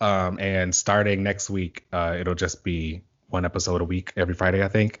 episodes. And starting next week, it'll just be one episode a week every Friday, I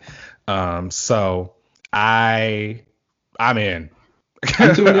think. So I'm in.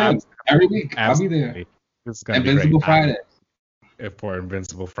 I'm tuned in every week. I'll be there. Absolutely. This is gonna be great. Invincible Friday. For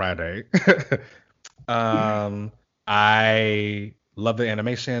Invincible Friday. I love the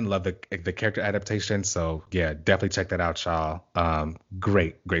animation, love the character adaptation. So yeah, definitely check that out, y'all.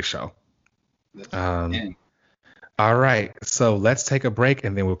 Great show. All right, so let's take a break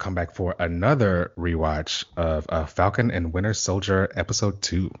and then we'll come back for another rewatch of Falcon and Winter Soldier episode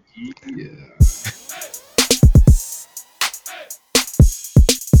 2. Yeah.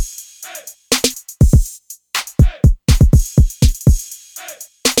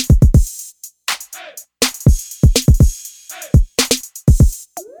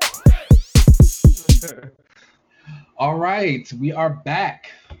 All right, we are back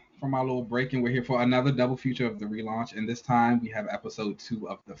from our little break, and we're here for another double feature of the relaunch. And this time we have episode 2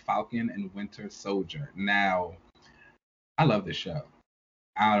 of The Falcon and Winter Soldier. Now, I love this show.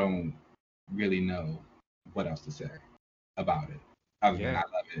 I don't really know what else to say about it. Other than I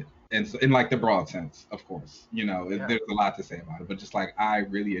love it. And so, in like the broad sense, of course, you know, there's a lot to say about it, but just like I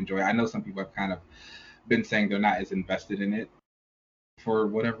really enjoy it. I know some people have kind of been saying they're not as invested in it for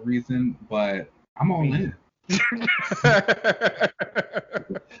whatever reason, but I'm all in.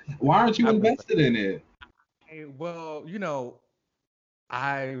 Why aren't you invested in it? Well, you know,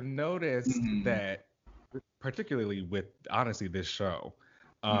 I noticed that, particularly with honestly this show,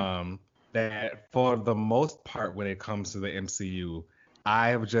 that for the most part, when it comes to the MCU,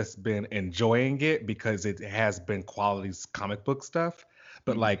 I've just been enjoying it because it has been quality comic book stuff.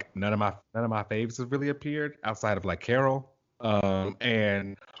 But like none of my faves have really appeared outside of like Carol.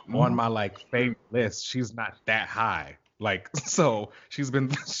 And on my like favorite list, she's not that high. Like so she's been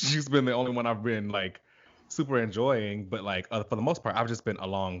the only one I've been like super enjoying, but like for the most part I've just been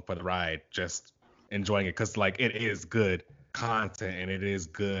along for the ride, just enjoying it because like it is good content and it is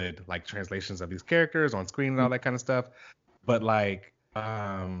good like translations of these characters on screen and all that kind of stuff. But like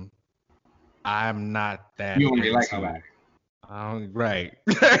I'm not that you don't really like nobody. Right.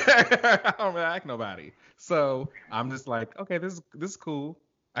 I don't really like nobody. So I'm just like, okay, this is cool.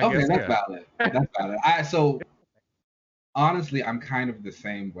 I guess, that's valid. That's valid. So honestly, I'm kind of the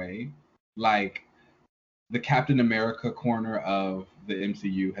same way. Like the Captain America corner of the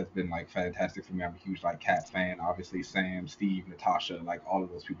MCU has been like fantastic for me. I'm a huge like Cap fan. Obviously, Sam, Steve, Natasha, like all of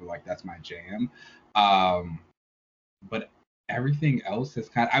those people, like that's my jam. But everything else is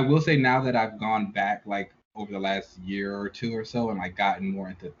kind of, I will say now that I've gone back like over the last year or two or so and like gotten more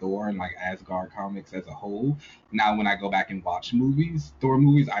into Thor and like Asgard comics as a whole. Now when I go back and watch Thor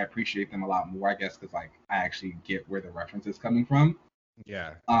movies, I appreciate them a lot more, I guess, because like I actually get where the reference is coming from.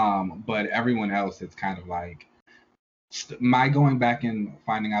 Yeah. But everyone else, it's kind of like my going back and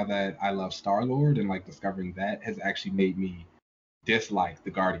finding out that I love Star-Lord and like discovering that has actually made me dislike the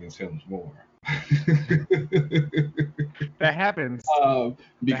Guardians films more. That happens. Because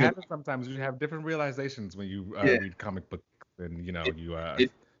that happens sometimes. You have different realizations when you read comic books, and you know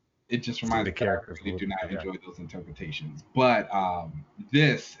it just reminds me that I really do not enjoy those interpretations. But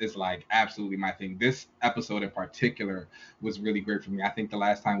this is like absolutely my thing. This episode in particular was really great for me. I think the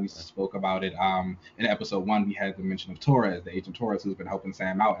last time we spoke about it, in episode 1, we had the mention of Torres, the Agent Torres, who's been helping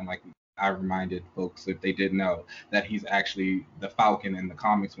Sam out, and like I reminded folks, if they didn't know, that he's actually the Falcon in the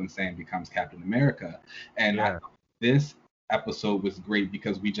comics when Sam becomes Captain America. And I thought this episode was great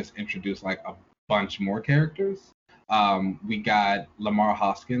because we just introduced like a bunch more characters. We got Lamar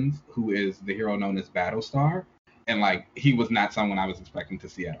Hoskins, who is the hero known as Battlestar, and like he was not someone I was expecting to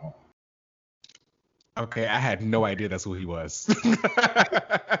see at all. Okay, I had no idea that's who he was.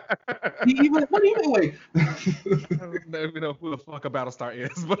 What do you mean? Wait. I don't even know who the fuck a Battlestar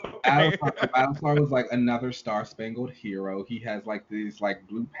is. But okay. Battlestar was like another Star-Spangled Hero. He has like these like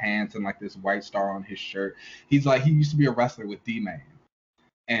blue pants and like this white star on his shirt. He's like, he used to be a wrestler with D-Man.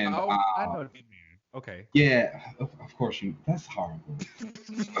 And I know D-Man. Okay. Yeah, of course that's horrible.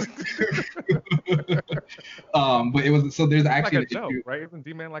 But it was, so there's actually like a joke, right? Isn't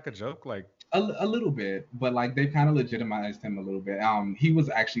D-Man like a joke? Like a little bit, but like they kind of legitimized him a little bit. He was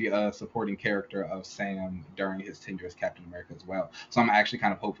actually a supporting character of Sam during his tenure as Captain America as well. So I'm actually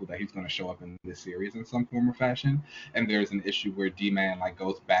kind of hopeful that he's going to show up in this series in some form or fashion. And there's an issue where D-Man like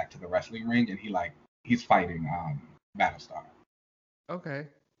goes back to the wrestling ring and he's fighting Battlestar. Okay.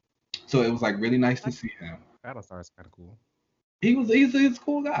 So it was like really nice to see him. Battlestar is kind of cool. He's a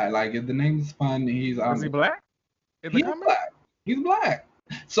cool guy. Like the name's fun. He's is he black? He's black. He's black.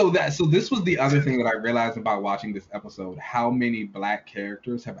 So this was the other thing that I realized about watching this episode: how many black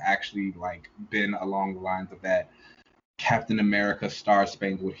characters have actually like been along the lines of that Captain America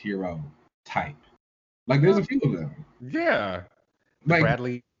Star-Spangled Hero type. Like there's a few of them. Yeah. The Like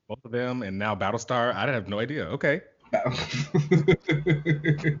Bradley, both of them, and now Battlestar. I have no idea. Okay.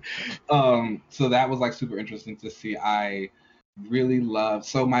 so that was like super interesting to see. I really love.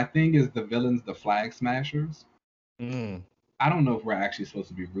 So my thing is the villains, the Flag Smashers. Mm. I don't know if we're actually supposed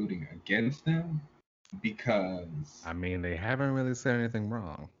to be rooting against them because I mean, they haven't really said anything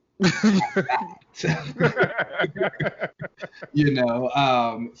wrong.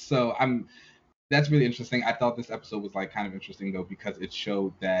 So I'm that's really interesting. I thought this episode was like kind of interesting though because it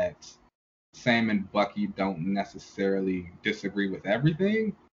showed that Sam and Bucky don't necessarily disagree with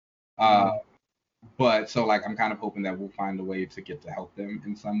everything. But so like I'm kind of hoping that we'll find a way to get to help them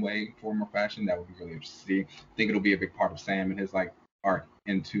in some way, form or fashion. That would be really interesting. I think it'll be a big part of Sam and his like arc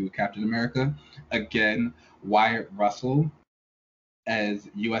into Captain America. Again, Wyatt Russell as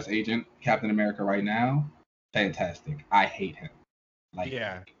U.S. Agent Captain America right now, fantastic. I hate him. Like,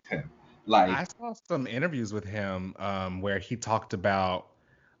 Yeah. hate him. Like, I saw some interviews with him where he talked about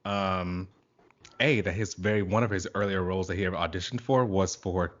that one of his earlier roles that he had auditioned for was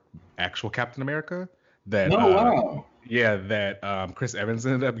for actual Captain America. That wow. that Chris Evans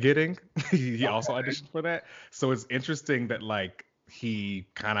ended up getting. He also auditioned for that. So it's interesting that like he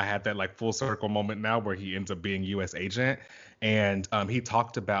kind of had that like full circle moment now where he ends up being U.S. agent, and he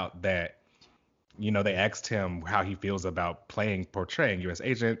talked about that. They asked him how he feels about portraying U.S.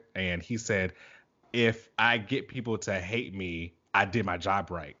 agent, and he said, if I get people to hate me, I did my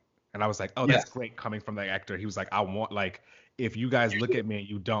job right. And I was like, oh, that's great coming from that actor. He was like, I want like if you guys look at me and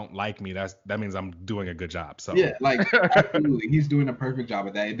you don't like me, that means I'm doing a good job. So yeah, like absolutely, he's doing a perfect job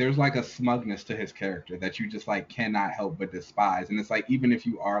at that. There's like a smugness to his character that you just like cannot help but despise, and it's like even if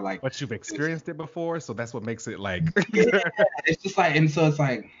you are like, but you've experienced it before, so that's what makes it like. Yeah, it's just like, and so it's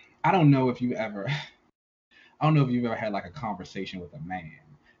like I don't know if you've ever had like a conversation with a man.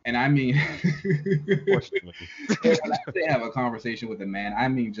 And I mean, Fortunately. when I say have a conversation with a man, I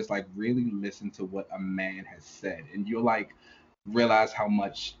mean just like really listen to what a man has said, and you'll like realize how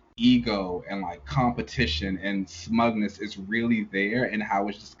much ego and like competition and smugness is really there, and how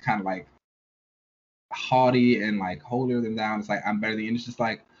it's just kind of like haughty and like holier than thou. It's like I'm better than you. And it's just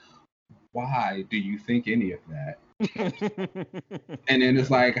like, why do you think any of that? And then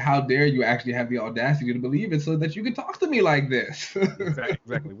it's like, how dare you actually have the audacity to believe it so that you can talk to me like this? Exactly.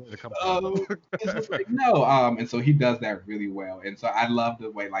 Where did it come from? It's just like, no. And so he does that really well. And so I love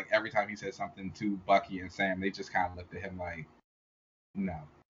the way, like, every time he says something to Bucky and Sam, they just kind of looked at him like, no,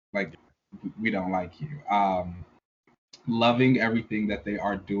 like, we don't like you. Loving everything that they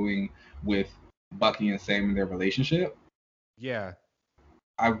are doing with Bucky and Sam in their relationship. Yeah.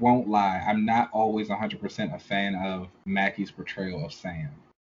 I won't lie, I'm not always 100% a fan of Mackie's portrayal of Sam.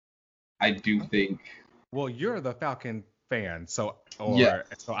 I do think. Well, you're the Falcon fan, so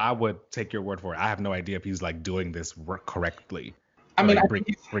I would take your word for it. I have no idea if he's like doing this work correctly. I mean,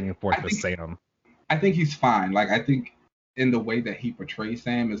 bringing forth the Sam. I think he's fine. Like, I think in the way that he portrays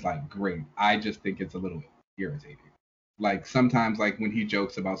Sam is like great. I just think it's a little irritating. Like sometimes, like when he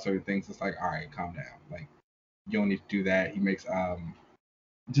jokes about certain things, it's like, all right, calm down. Like you don't need to do that. He makes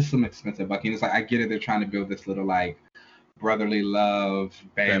just some expensive Bucky. And it's like I get it. They're trying to build this little like brotherly love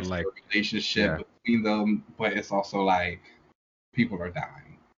band relationship between them, but it's also like people are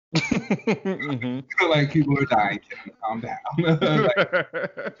dying. Mm-hmm. Like people are dying. Calm down. Like,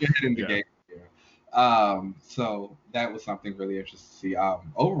 get in the game here. So that was something really interesting to see.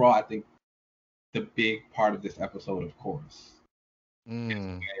 Overall, I think the big part of this episode, of course,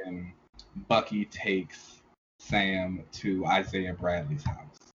 is when Bucky takes Sam to Isaiah Bradley's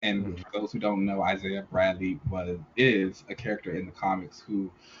house. And for those who don't know, Isaiah Bradley is a character in the comics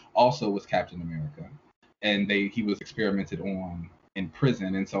who also was Captain America, and he was experimented on in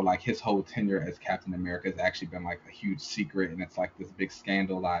prison, and so like his whole tenure as Captain America has actually been like a huge secret, and it's like this big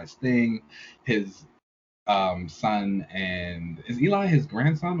scandalized thing. His son, and is Eli his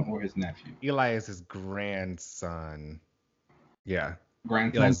grandson or his nephew? Eli is his grandson. Yeah.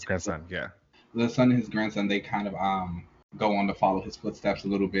 Grandson. Eli's his grandson. Yeah. The son and his grandson, they kind of go on to follow his footsteps a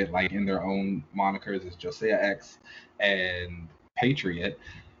little bit, like in their own monikers as Josiah X and Patriot.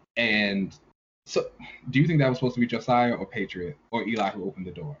 And so, do you think that was supposed to be Josiah or Patriot or Eli who opened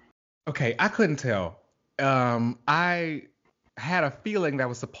the door? Okay, I couldn't tell. I had a feeling that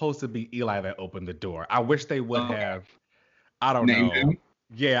was supposed to be Eli that opened the door. I wish they would have. I don't know. Him?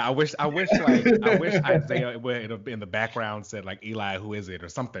 Yeah, I wish Isaiah would have in the background said like Eli, who is it, or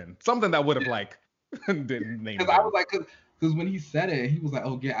something that would have like didn't name. Because I was like, because when he said it, he was like,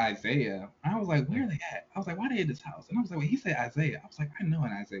 "Oh, get Isaiah." And I was like, "Where are they at?" I was like, "Why are they in this house?" And I was like, "Wait, he said Isaiah." I was like, "I know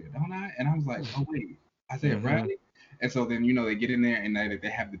an Isaiah, don't I?" And I was like, "Oh wait, Isaiah Bradley." And so then, they get in there and they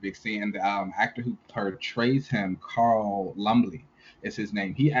have the big scene. And the actor who portrays him, Carl Lumbly, is his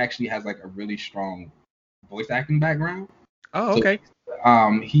name. He actually has like a really strong voice acting background. Oh, So okay.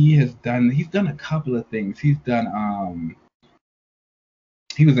 he's done a couple of things. He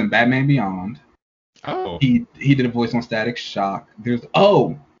was in Batman Beyond. Oh. He did a voice on Static Shock.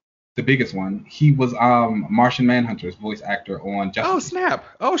 The biggest one. He was Martian Manhunter's voice actor on Justice. Oh snap!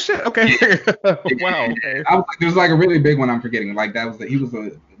 Oh shit! Okay. Wow. Okay. There's like a really big one I'm forgetting. Like he was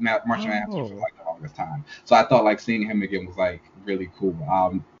a Martian Manhunter for like the longest time. So I thought like seeing him again was like really cool.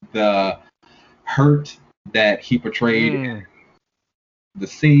 The hurt that he portrayed in the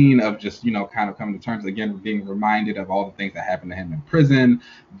scene of just kind of coming to terms again, being reminded of all the things that happened to him in prison,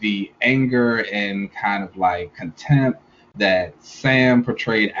 the anger and kind of like contempt that Sam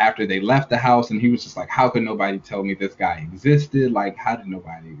portrayed after they left the house, and he was just like, how could nobody tell me this guy existed? Like, how did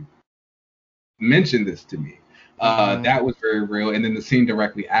nobody mention this to me? That was very real. And then the scene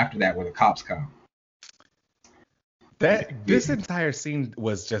directly after that where the cops come. This entire scene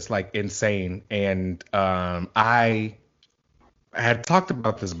was just like insane, and I had talked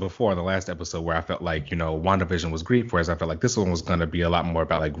about this before in the last episode where I felt like, WandaVision was grief, whereas I felt like this one was going to be a lot more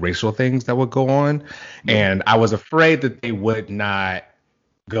about like racial things that would go on. And I was afraid that they would not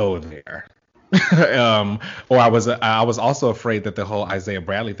go there. Or I was also afraid that the whole Isaiah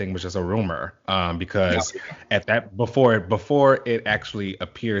Bradley thing was just a rumor, because before it actually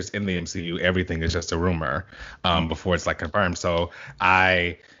appears in the MCU, everything is just a rumor, before it's like confirmed. So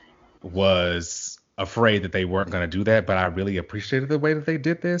I was afraid that they weren't going to do that, but I really appreciated the way that they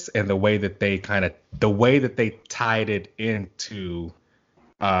did this and the way that they tied it into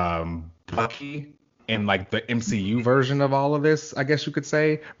Bucky and like the MCU version of all of this, I guess you could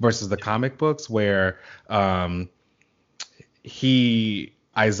say, versus the comic books where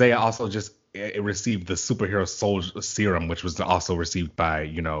Isaiah also just received the superhero soul serum, which was also received by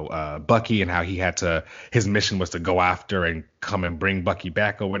Bucky, and how his mission was to go after and come and bring Bucky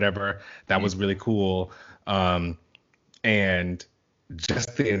back or whatever. That was really cool. And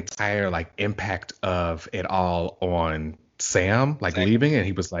just the entire like impact of it all on Sam, like leaving, and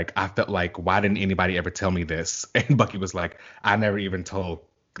he was like, I felt like, why didn't anybody ever tell me this? And Bucky was like, I never even told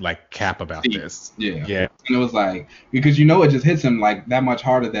like Cap about this. Yeah. And it was like, because it just hits him like that much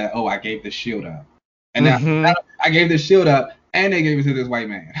harder that, I gave the shield up. And now I gave the shield up and they gave it to this white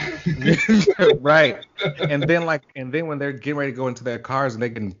man. Right. And then when they're getting ready to go into their cars and they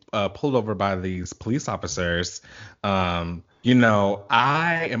get pulled over by these police officers, I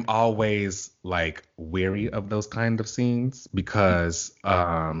am always like weary of those kind of scenes because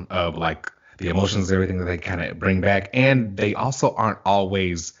of like the emotions and everything that they kind of bring back. And they also aren't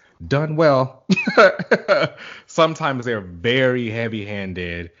always done well. Sometimes they're very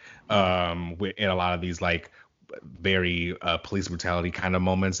heavy-handed in a lot of these like very police brutality kind of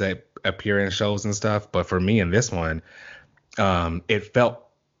moments that appear in shows and stuff. But for me in this one, it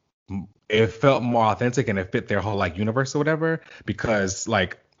felt more authentic and it fit their whole like universe or whatever, because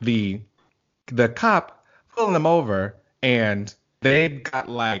like the cop pulling them over and they've got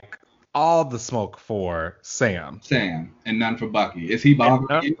like all the smoke for Sam and none for Bucky. Is he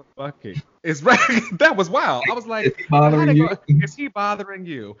bothering you? Bucky. It's right. That was wild. I was like, is he bothering you? Is he bothering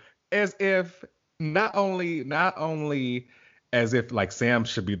you? As if not only as if like Sam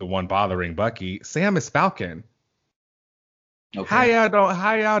should be the one bothering Bucky. Sam is Falcon. Okay.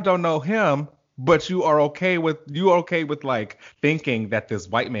 How y'all don't know him, but you are okay with like thinking that this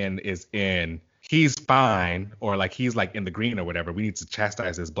white man he's fine, or like he's like in the green or whatever. We need to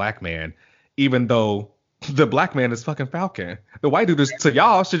chastise this black man, even though the black man is fucking Falcon. The white dude to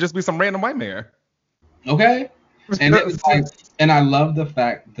y'all should just be some random white man. Okay. And it was like, and I love the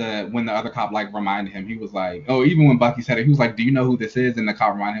fact that when the other cop like reminded him, he was like, even when Bucky said it, he was like, do you know who this is? And the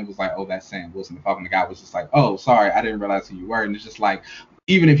cop reminded him, was like, that's Sam Wilson, the Falcon. The guy was just like, sorry, I didn't realize who you were. And it's just like,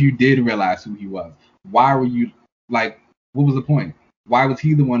 even if you did realize who he was, why were you like, what was the point? Why was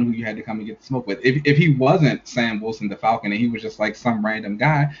he the one who you had to come and get the smoke with? If he wasn't Sam Wilson, the Falcon, and he was just like some random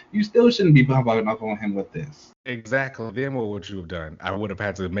guy, you still shouldn't be bumping up on him with this. Exactly. Then what would you have done? I would have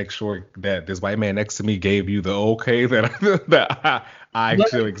had to make sure that this white man next to me gave you the okay that I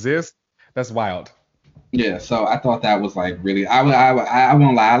actually exist. That's wild. Yeah. So I thought that was like really. I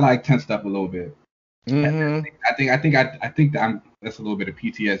won't lie. I like tense stuff a little bit. Mm-hmm. I think that's a little bit of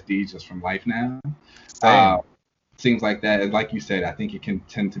PTSD just from life now. Things like that. And like you said, I think it can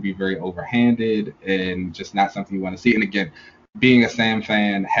tend to be very overhanded and just not something you want to see. And again, being a Sam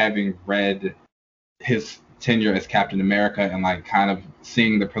fan, having read his tenure as Captain America and like kind of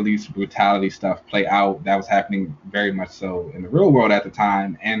seeing the police brutality stuff play out that was happening very much so in the real world at the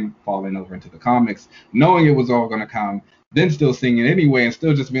time and falling over into the comics, knowing it was all going to come, then still seeing it anyway and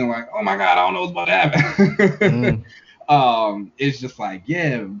still just being like, oh my God, I don't know what's about to happen. It's just like,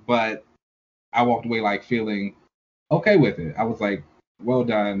 yeah, but I walked away like feeling okay with it. I was like, well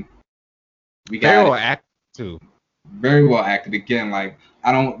done. We got Very act too. Very well acted. Again, like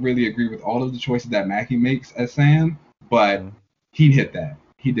I don't really agree with all of the choices that Mackie makes as Sam, but he hit that.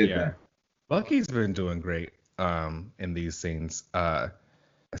 He did that. Bucky's been doing great in these scenes.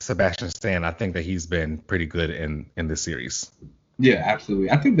 Sebastian Stan, I think that he's been pretty good in this series. Yeah,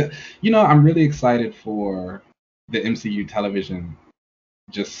 absolutely. I think that I'm really excited for the MCU television,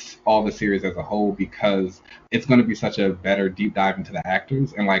 just all the series as a whole, because it's going to be such a better deep dive into the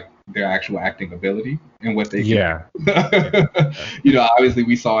actors and like their actual acting ability and what they can. Obviously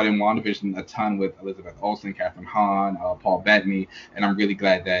we saw it in WandaVision a ton with Elizabeth Olsen, Catherine Hahn, Paul Bettany, and I'm really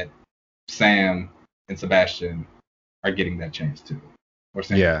glad that Sam and Sebastian are getting that chance too. Or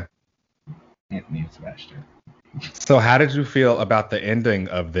Sam, Anthony and Sebastian. So how did you feel about the ending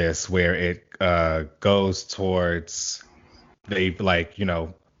of this, where it goes towards they like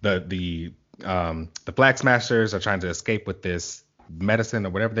the Flag Smashers are trying to escape with this medicine or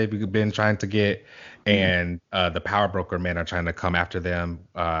whatever they've been trying to get, and the Power Broker men are trying to come after them,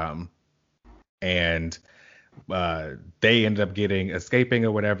 and they ended up escaping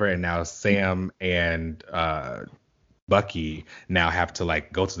or whatever, and now Sam and Bucky now have to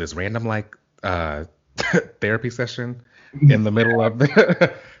like go to this random like therapy session in the middle of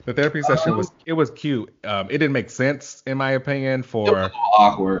the therapy session. Was cute. It didn't make sense in my opinion. For it was a little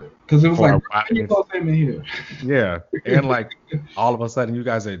awkward because it was like, you saw Sam in here. Yeah, and like all of a sudden you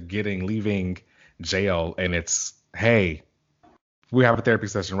guys are leaving jail, and it's, hey, we have a therapy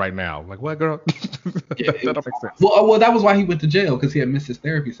session right now. Like, what, girl? Yeah, that don't make sense. Well, that was why he went to jail, because he had missed his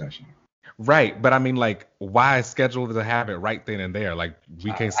therapy session. Right, but I mean, like, why schedule to have it right then and there? Like,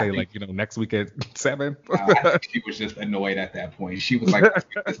 we can't say like next week at 7. I think she was just annoyed at that point. She was like, let's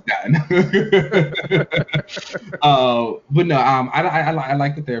get this done. But no, I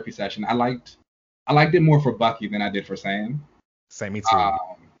like the therapy session. I liked it more for Bucky than I did for Sam. Same, me too.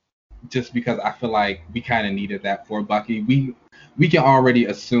 Just because I feel like we kind of needed that for Bucky. We can already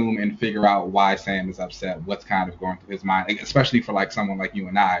assume and figure out why Sam is upset, what's kind of going through his mind, especially for like someone like you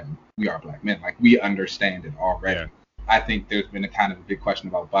and I. We are black men, like we understand it already. Yeah. I think there's been a kind of a big question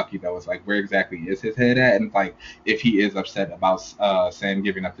about Bucky that was like, where exactly is his head at? And like, if he is upset about Sam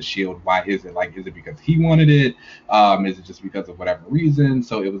giving up the shield, why is it? Like, is it because he wanted it? Is it just because of whatever reason?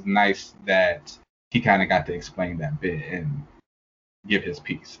 So it was nice that he kind of got to explain that bit and give his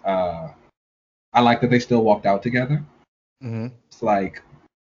piece. I like that they still walked out together. Mm-hmm. It's like,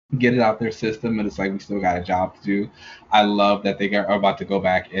 get it out their system, and it's like we still got a job to do. I love that they are about to go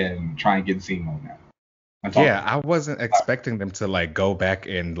back and try and get Zemo now. Yeah, I wasn't expecting them to like go back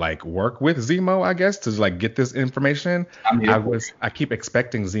and like work with Zemo, I guess, to like get this information. I keep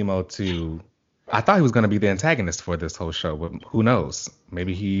expecting Zemo to. I thought he was going to be the antagonist for this whole show, but who knows?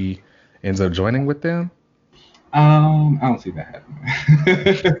 Maybe he ends up joining with them. I don't see that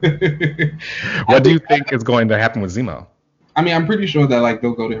happening. What do you think is going to happen with Zemo? I mean, I'm pretty sure that like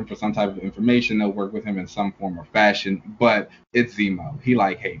they'll go to him for some type of information. They'll work with him in some form or fashion. But it's Zemo. He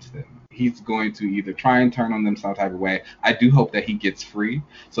like hates them. He's going to either try and turn on them some type of way. I do hope that he gets free,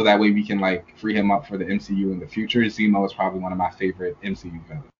 so that way we can like free him up for the MCU in the future. Zemo is probably one of my favorite MCU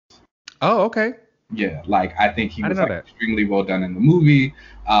villains. Oh, okay. Yeah, like I think he was like extremely well done in the movie.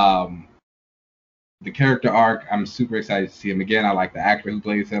 The character arc, I'm super excited to see him again. I like the actor who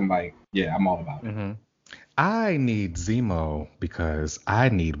plays him. Like, yeah, I'm all about it. Mm-hmm. I need Zemo because I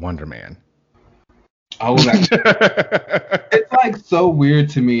need Wonder Man. Oh, it's like so weird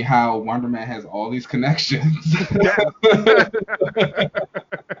to me how Wonder Man has all these connections. Yeah,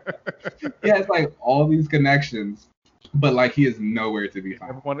 it's like all these connections, but like he is nowhere to be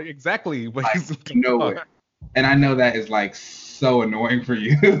found. Exactly, but like, he's nowhere. And I know that is like so annoying for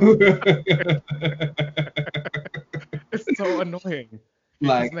you. It's so annoying.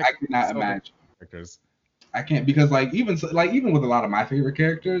 Like I cannot imagine. I can't, because like even with a lot of my favorite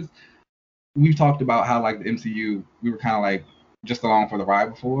characters, we've talked about how like the MCU we were kind of like just along for the ride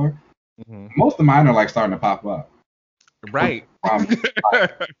before. Mm-hmm. Most of mine are like starting to pop up. Right.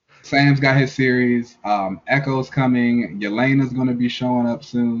 Sam's got his series. Echo's coming. Yelena's gonna be showing up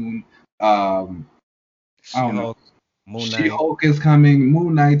soon. I don't know. She-Hulk is coming.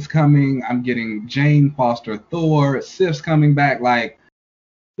 Moon Knight's coming. I'm getting Jane Foster Thor. Sif's coming back. Like,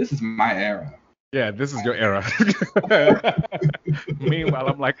 this is my era. Yeah, this is your era. Meanwhile,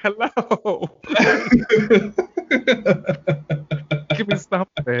 I'm like, hello, give me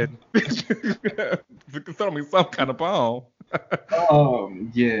something. Throw me some kind of bone.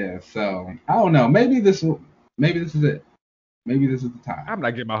 Yeah. So I don't know. Maybe this is it. Maybe this is the time. I'm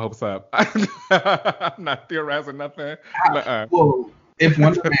not getting my hopes up. I'm not theorizing nothing. Uh-uh. Well, if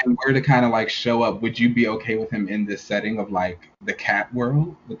Wonder Man were to kind of like show up, would you be okay with him in this setting of like the cat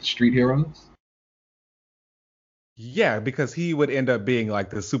world with the street heroes? Yeah, because he would end up being like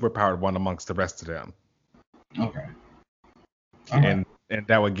the superpowered one amongst the rest of them. Okay. All right. And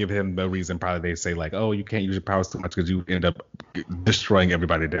that would give him the reason probably they say like, oh, you can't use your powers too much because you end up destroying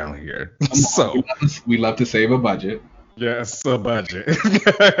everybody down here. So We love to save a budget. yes, a budget.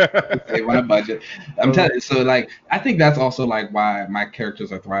 Save on a budget. I'm telling you. So like, I think that's also like why my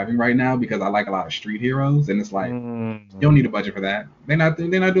characters are thriving right now because I like a lot of street heroes, and it's like you don't need a budget for that. They're not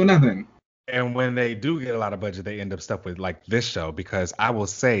doing nothing. And when they do get a lot of budget, they end up stuck with like this show because I will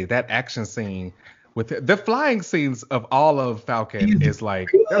say that action scene with the flying scenes of all of Falcon is like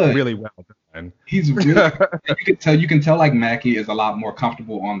they're really well done. He's really. You can tell like Mackie is a lot more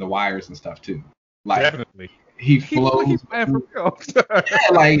comfortable on the wires and stuff too. Like Definitely. he flows. He's playing for real.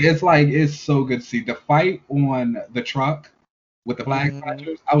 Yeah, it's so good to see the fight on the truck with the flag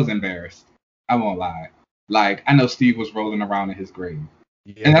smashers. I was embarrassed. I won't lie. Like I know Steve was rolling around in his grave.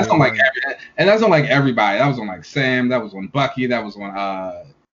 Yeah, And that's on like everybody. That was on like Sam. That was on Bucky. That was on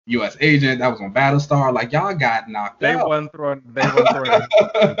U.S. Agent. That was on Battlestar. Like y'all got knocked They out. won throwing.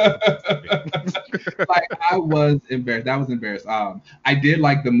 Like I was embarrassed. That was embarrassed. I did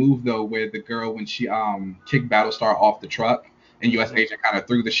like the move though, where the girl when she kicked Battlestar off the truck and U.S. Agent kind of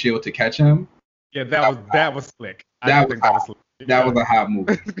threw the shield to catch him. Yeah, that was slick. That was slick. That was a hot move.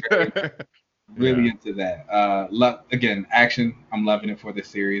 Really Yeah. into that. Again, action. I'm loving it for this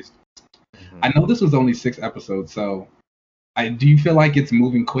series. Mhm. I know this was only 6 episodes, so do you feel like it's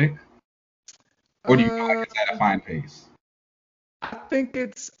moving quick, or do you feel like it's at a fine pace? I think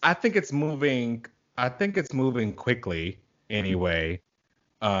it's moving. I think it's moving quickly anyway.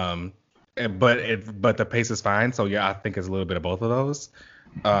 But the pace is fine. So yeah, I think it's a little bit of both of those.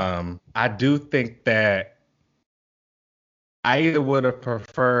 I do think that I either would have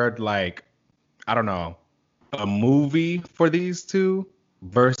preferred like I don't know a movie for these two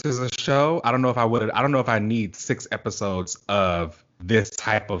versus a show. I don't know if I would. I don't know if I need 6 episodes of this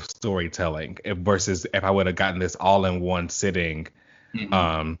type of storytelling versus if I would have gotten this all in one sitting.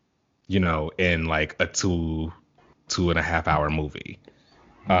 Mhm. In like a 2.5 hour movie.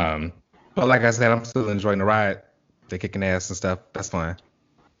 But like I said, I'm still enjoying the ride. They're kicking ass and stuff. That's fine.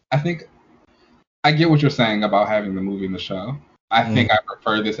 I think I get what you're saying about having the movie and the show. I think I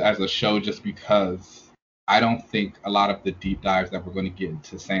prefer this as a show just because I don't think a lot of the deep dives that we're going to get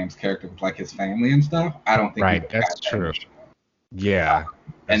into Sam's character with like his family and stuff. I don't think Right, we that's got that in the true. show. Yeah.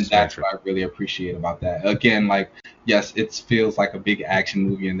 And very that's true. what I really appreciate about that. Again, like, yes, it feels like a big action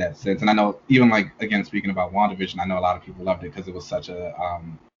movie in that sense. And I know, even like, again, speaking about WandaVision, I know a lot of people loved it because it was such a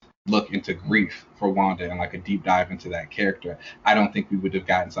look into grief for Wanda and like a deep dive into that character. I don't think we would have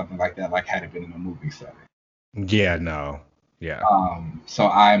gotten something like that, like, had it been in a movie setting. Yeah, no. Yeah. So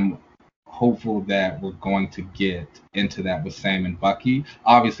I'm hopeful that we're going to get into that with Sam and Bucky.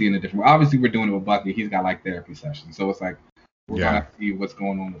 Obviously, in a different way. Obviously, we're doing it with Bucky. He's got like therapy sessions. So it's like, we're Yeah. gonna see what's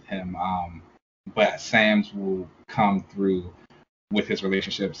going on with him. But Sam's will come through with his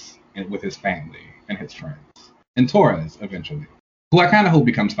relationships and with his family and his friends, and Torres eventually, who I kind of hope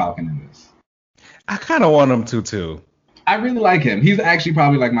becomes Falcon in this. I kind of want him to too. I really like him. He's actually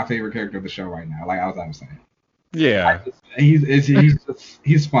probably like my favorite character of the show right now. Like I was saying, Yeah. he's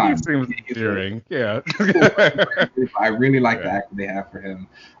fun. He seems endearing. Yeah. I really like the Yeah. actor they have for him.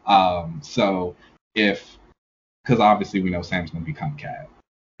 Because obviously we know Sam's going to become Cap.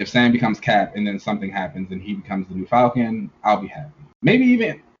 If Sam becomes Cap and then something happens and he becomes the new Falcon, I'll be happy. Maybe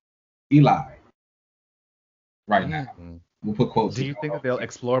even Eli. Right now, we'll put quotes. Do you think that they'll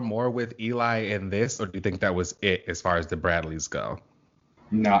explore more with Eli in this, or do you think that was it as far as the Bradleys go?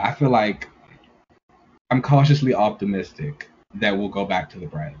 No, I feel like I'm cautiously optimistic that we'll go back to the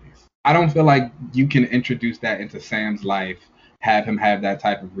Bradleys. I don't feel like you can introduce that into Sam's life, have him have that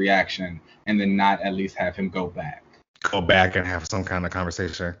type of reaction, and then not at least have him go back. Go back and have some kind of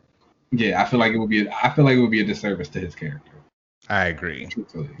conversation. Yeah, I feel like it would be a disservice to his character. I agree.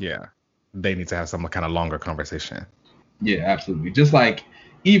 Truthfully. Yeah. They need to have some kind of longer conversation. Yeah, absolutely. Just like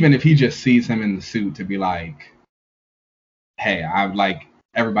even if he just sees him in the suit to be like, hey, I'm like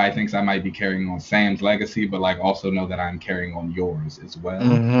everybody thinks I might be carrying on Sam's legacy, but like also know that I'm carrying on yours as well.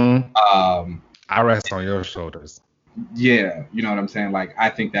 Mm-hmm. I rest on your shoulders. Yeah, you know what I'm saying? Like, I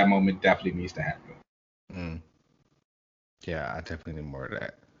think that moment definitely needs to happen. Mm. Yeah, I definitely need more of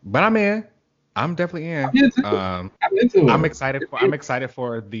that. But I'm in. I'm definitely in. I'm into it. I'm into I'm it. excited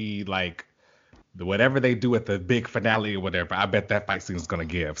for the like the whatever they do at the big finale or whatever. I bet that fight scene is gonna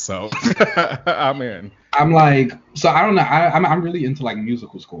give. So I'm in. I'm like, so I don't know. I'm really into like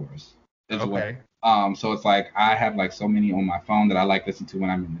musical scores as well. Okay. So it's like I have like so many on my phone that I like listen to when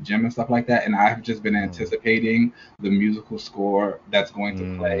I'm in the gym and stuff like that. And I've just been anticipating the musical score that's going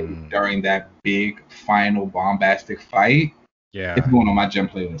to play during that big final bombastic fight. Yeah. It's going on my gym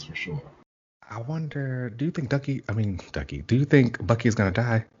playlist for sure. I wonder, do you think Ducky, do you think Bucky is gonna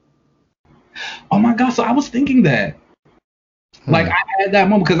die? Oh my god, so I was thinking that. Like I had that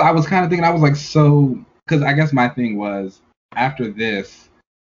moment because I was kind of thinking, I was like, so, because I guess my thing was, after this,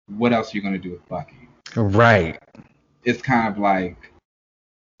 what else are you going to do with Bucky? Right. It's kind of like,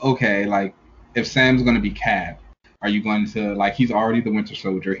 okay, like, if Sam's going to be Cap, are you going to, like, he's already the Winter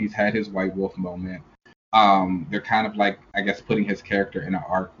Soldier, he's had his White Wolf moment. They're kind of like, I guess, putting his character in an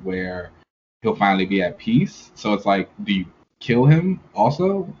arc where he'll finally be at peace. So it's like, do you kill him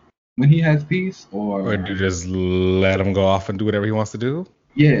also when he has peace, or do you just let him go off and do whatever he wants to do?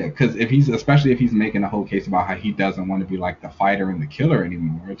 Yeah, because especially if he's making a whole case about how he doesn't want to be like the fighter and the killer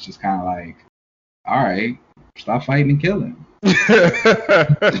anymore, it's just kind of like, all right, stop fighting and killing. Right.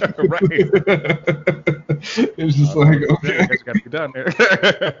 It's just like, okay, I guess you got to be done there.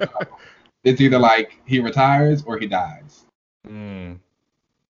 It's either like he retires or he dies.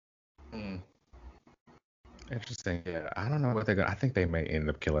 Interesting. Yeah, I don't know what they're gonna. I think they may end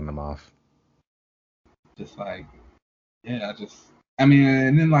up killing them off. Just like, yeah, I mean,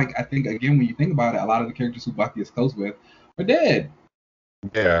 and then like I think again when you think about it, a lot of the characters who Bucky is close with are dead.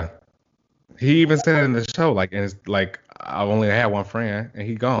 Yeah. He even said it in the show, like, and it's like I only had one friend and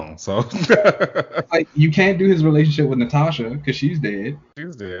he gone. So like you can't do his relationship with Natasha because she's dead.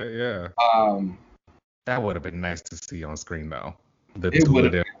 She's dead. Yeah. That would have been nice to see on screen though. It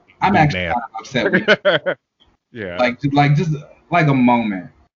would have. I'm actually kind of upset with. Yeah. Like just like a moment.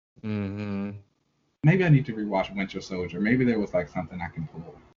 Mm-hmm. Maybe I need to rewatch Winter Soldier. Maybe there was like something I can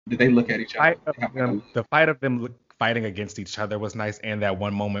pull. Did they look at each other? The fight of them fighting against each other was nice, and that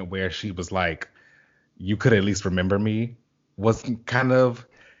one moment where she was like, "You could at least remember me," was kind of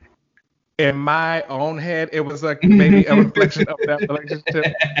in my own head. It was like maybe a reflection of that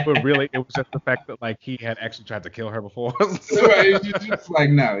relationship, but really it was just the fact that like he had actually tried to kill her before. Right, just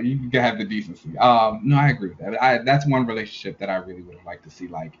like no, you can have the decency. No, I agree with that. That's one relationship that I really would have liked to see.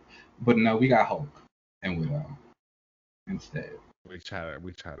 Like, but no, we got Hulk and Widow instead. We try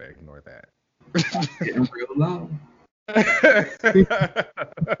to ignore that. Getting real low.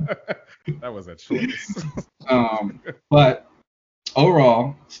 That was a choice. But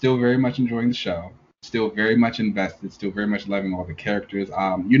overall, still very much enjoying the show. Still very much invested. Still very much loving all the characters.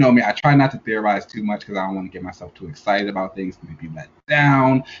 You know me, I try not to theorize too much because I don't want to get myself too excited about things to be let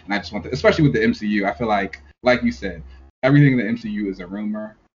down. And I just want to, especially with the MCU, I feel like you said, everything in the MCU is a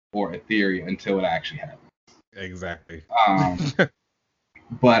rumor or a theory until it actually happens. Exactly.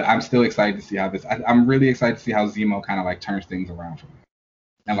 But I'm still excited to see how this. I'm really excited to see how Zemo kind of like turns things around for me,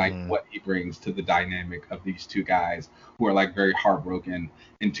 and like what he brings to the dynamic of these two guys who are like very heartbroken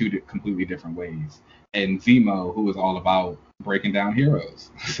in two completely different ways, and Zemo who is all about breaking down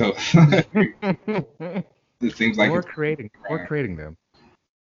heroes. So it seems like we're creating them.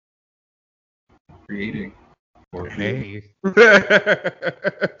 Creating. Hey.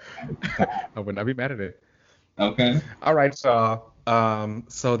 I would not be mad at it. Okay. All right, so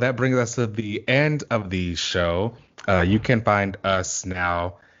so that brings us to the end of the show. You can find us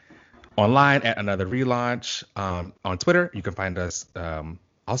now online at Another Relaunch. On Twitter, you can find us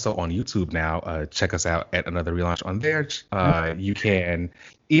also on YouTube now. Check us out at Another Relaunch on there. You can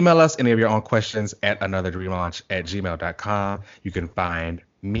email us any of your own questions at anotherrelaunch@gmail.com. You can find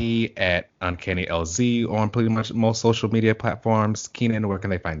me at UncannyLZ on pretty much most social media platforms. Keenan, where can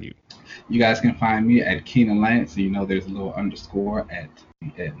they find you? You guys can find me at Keenan Lance. So you know there's a little underscore at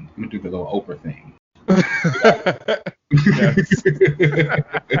the end. I'm going to do the little Oprah thing. All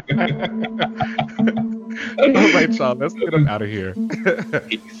right, y'all. Let's get them out of here.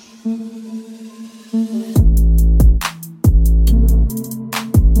 Peace.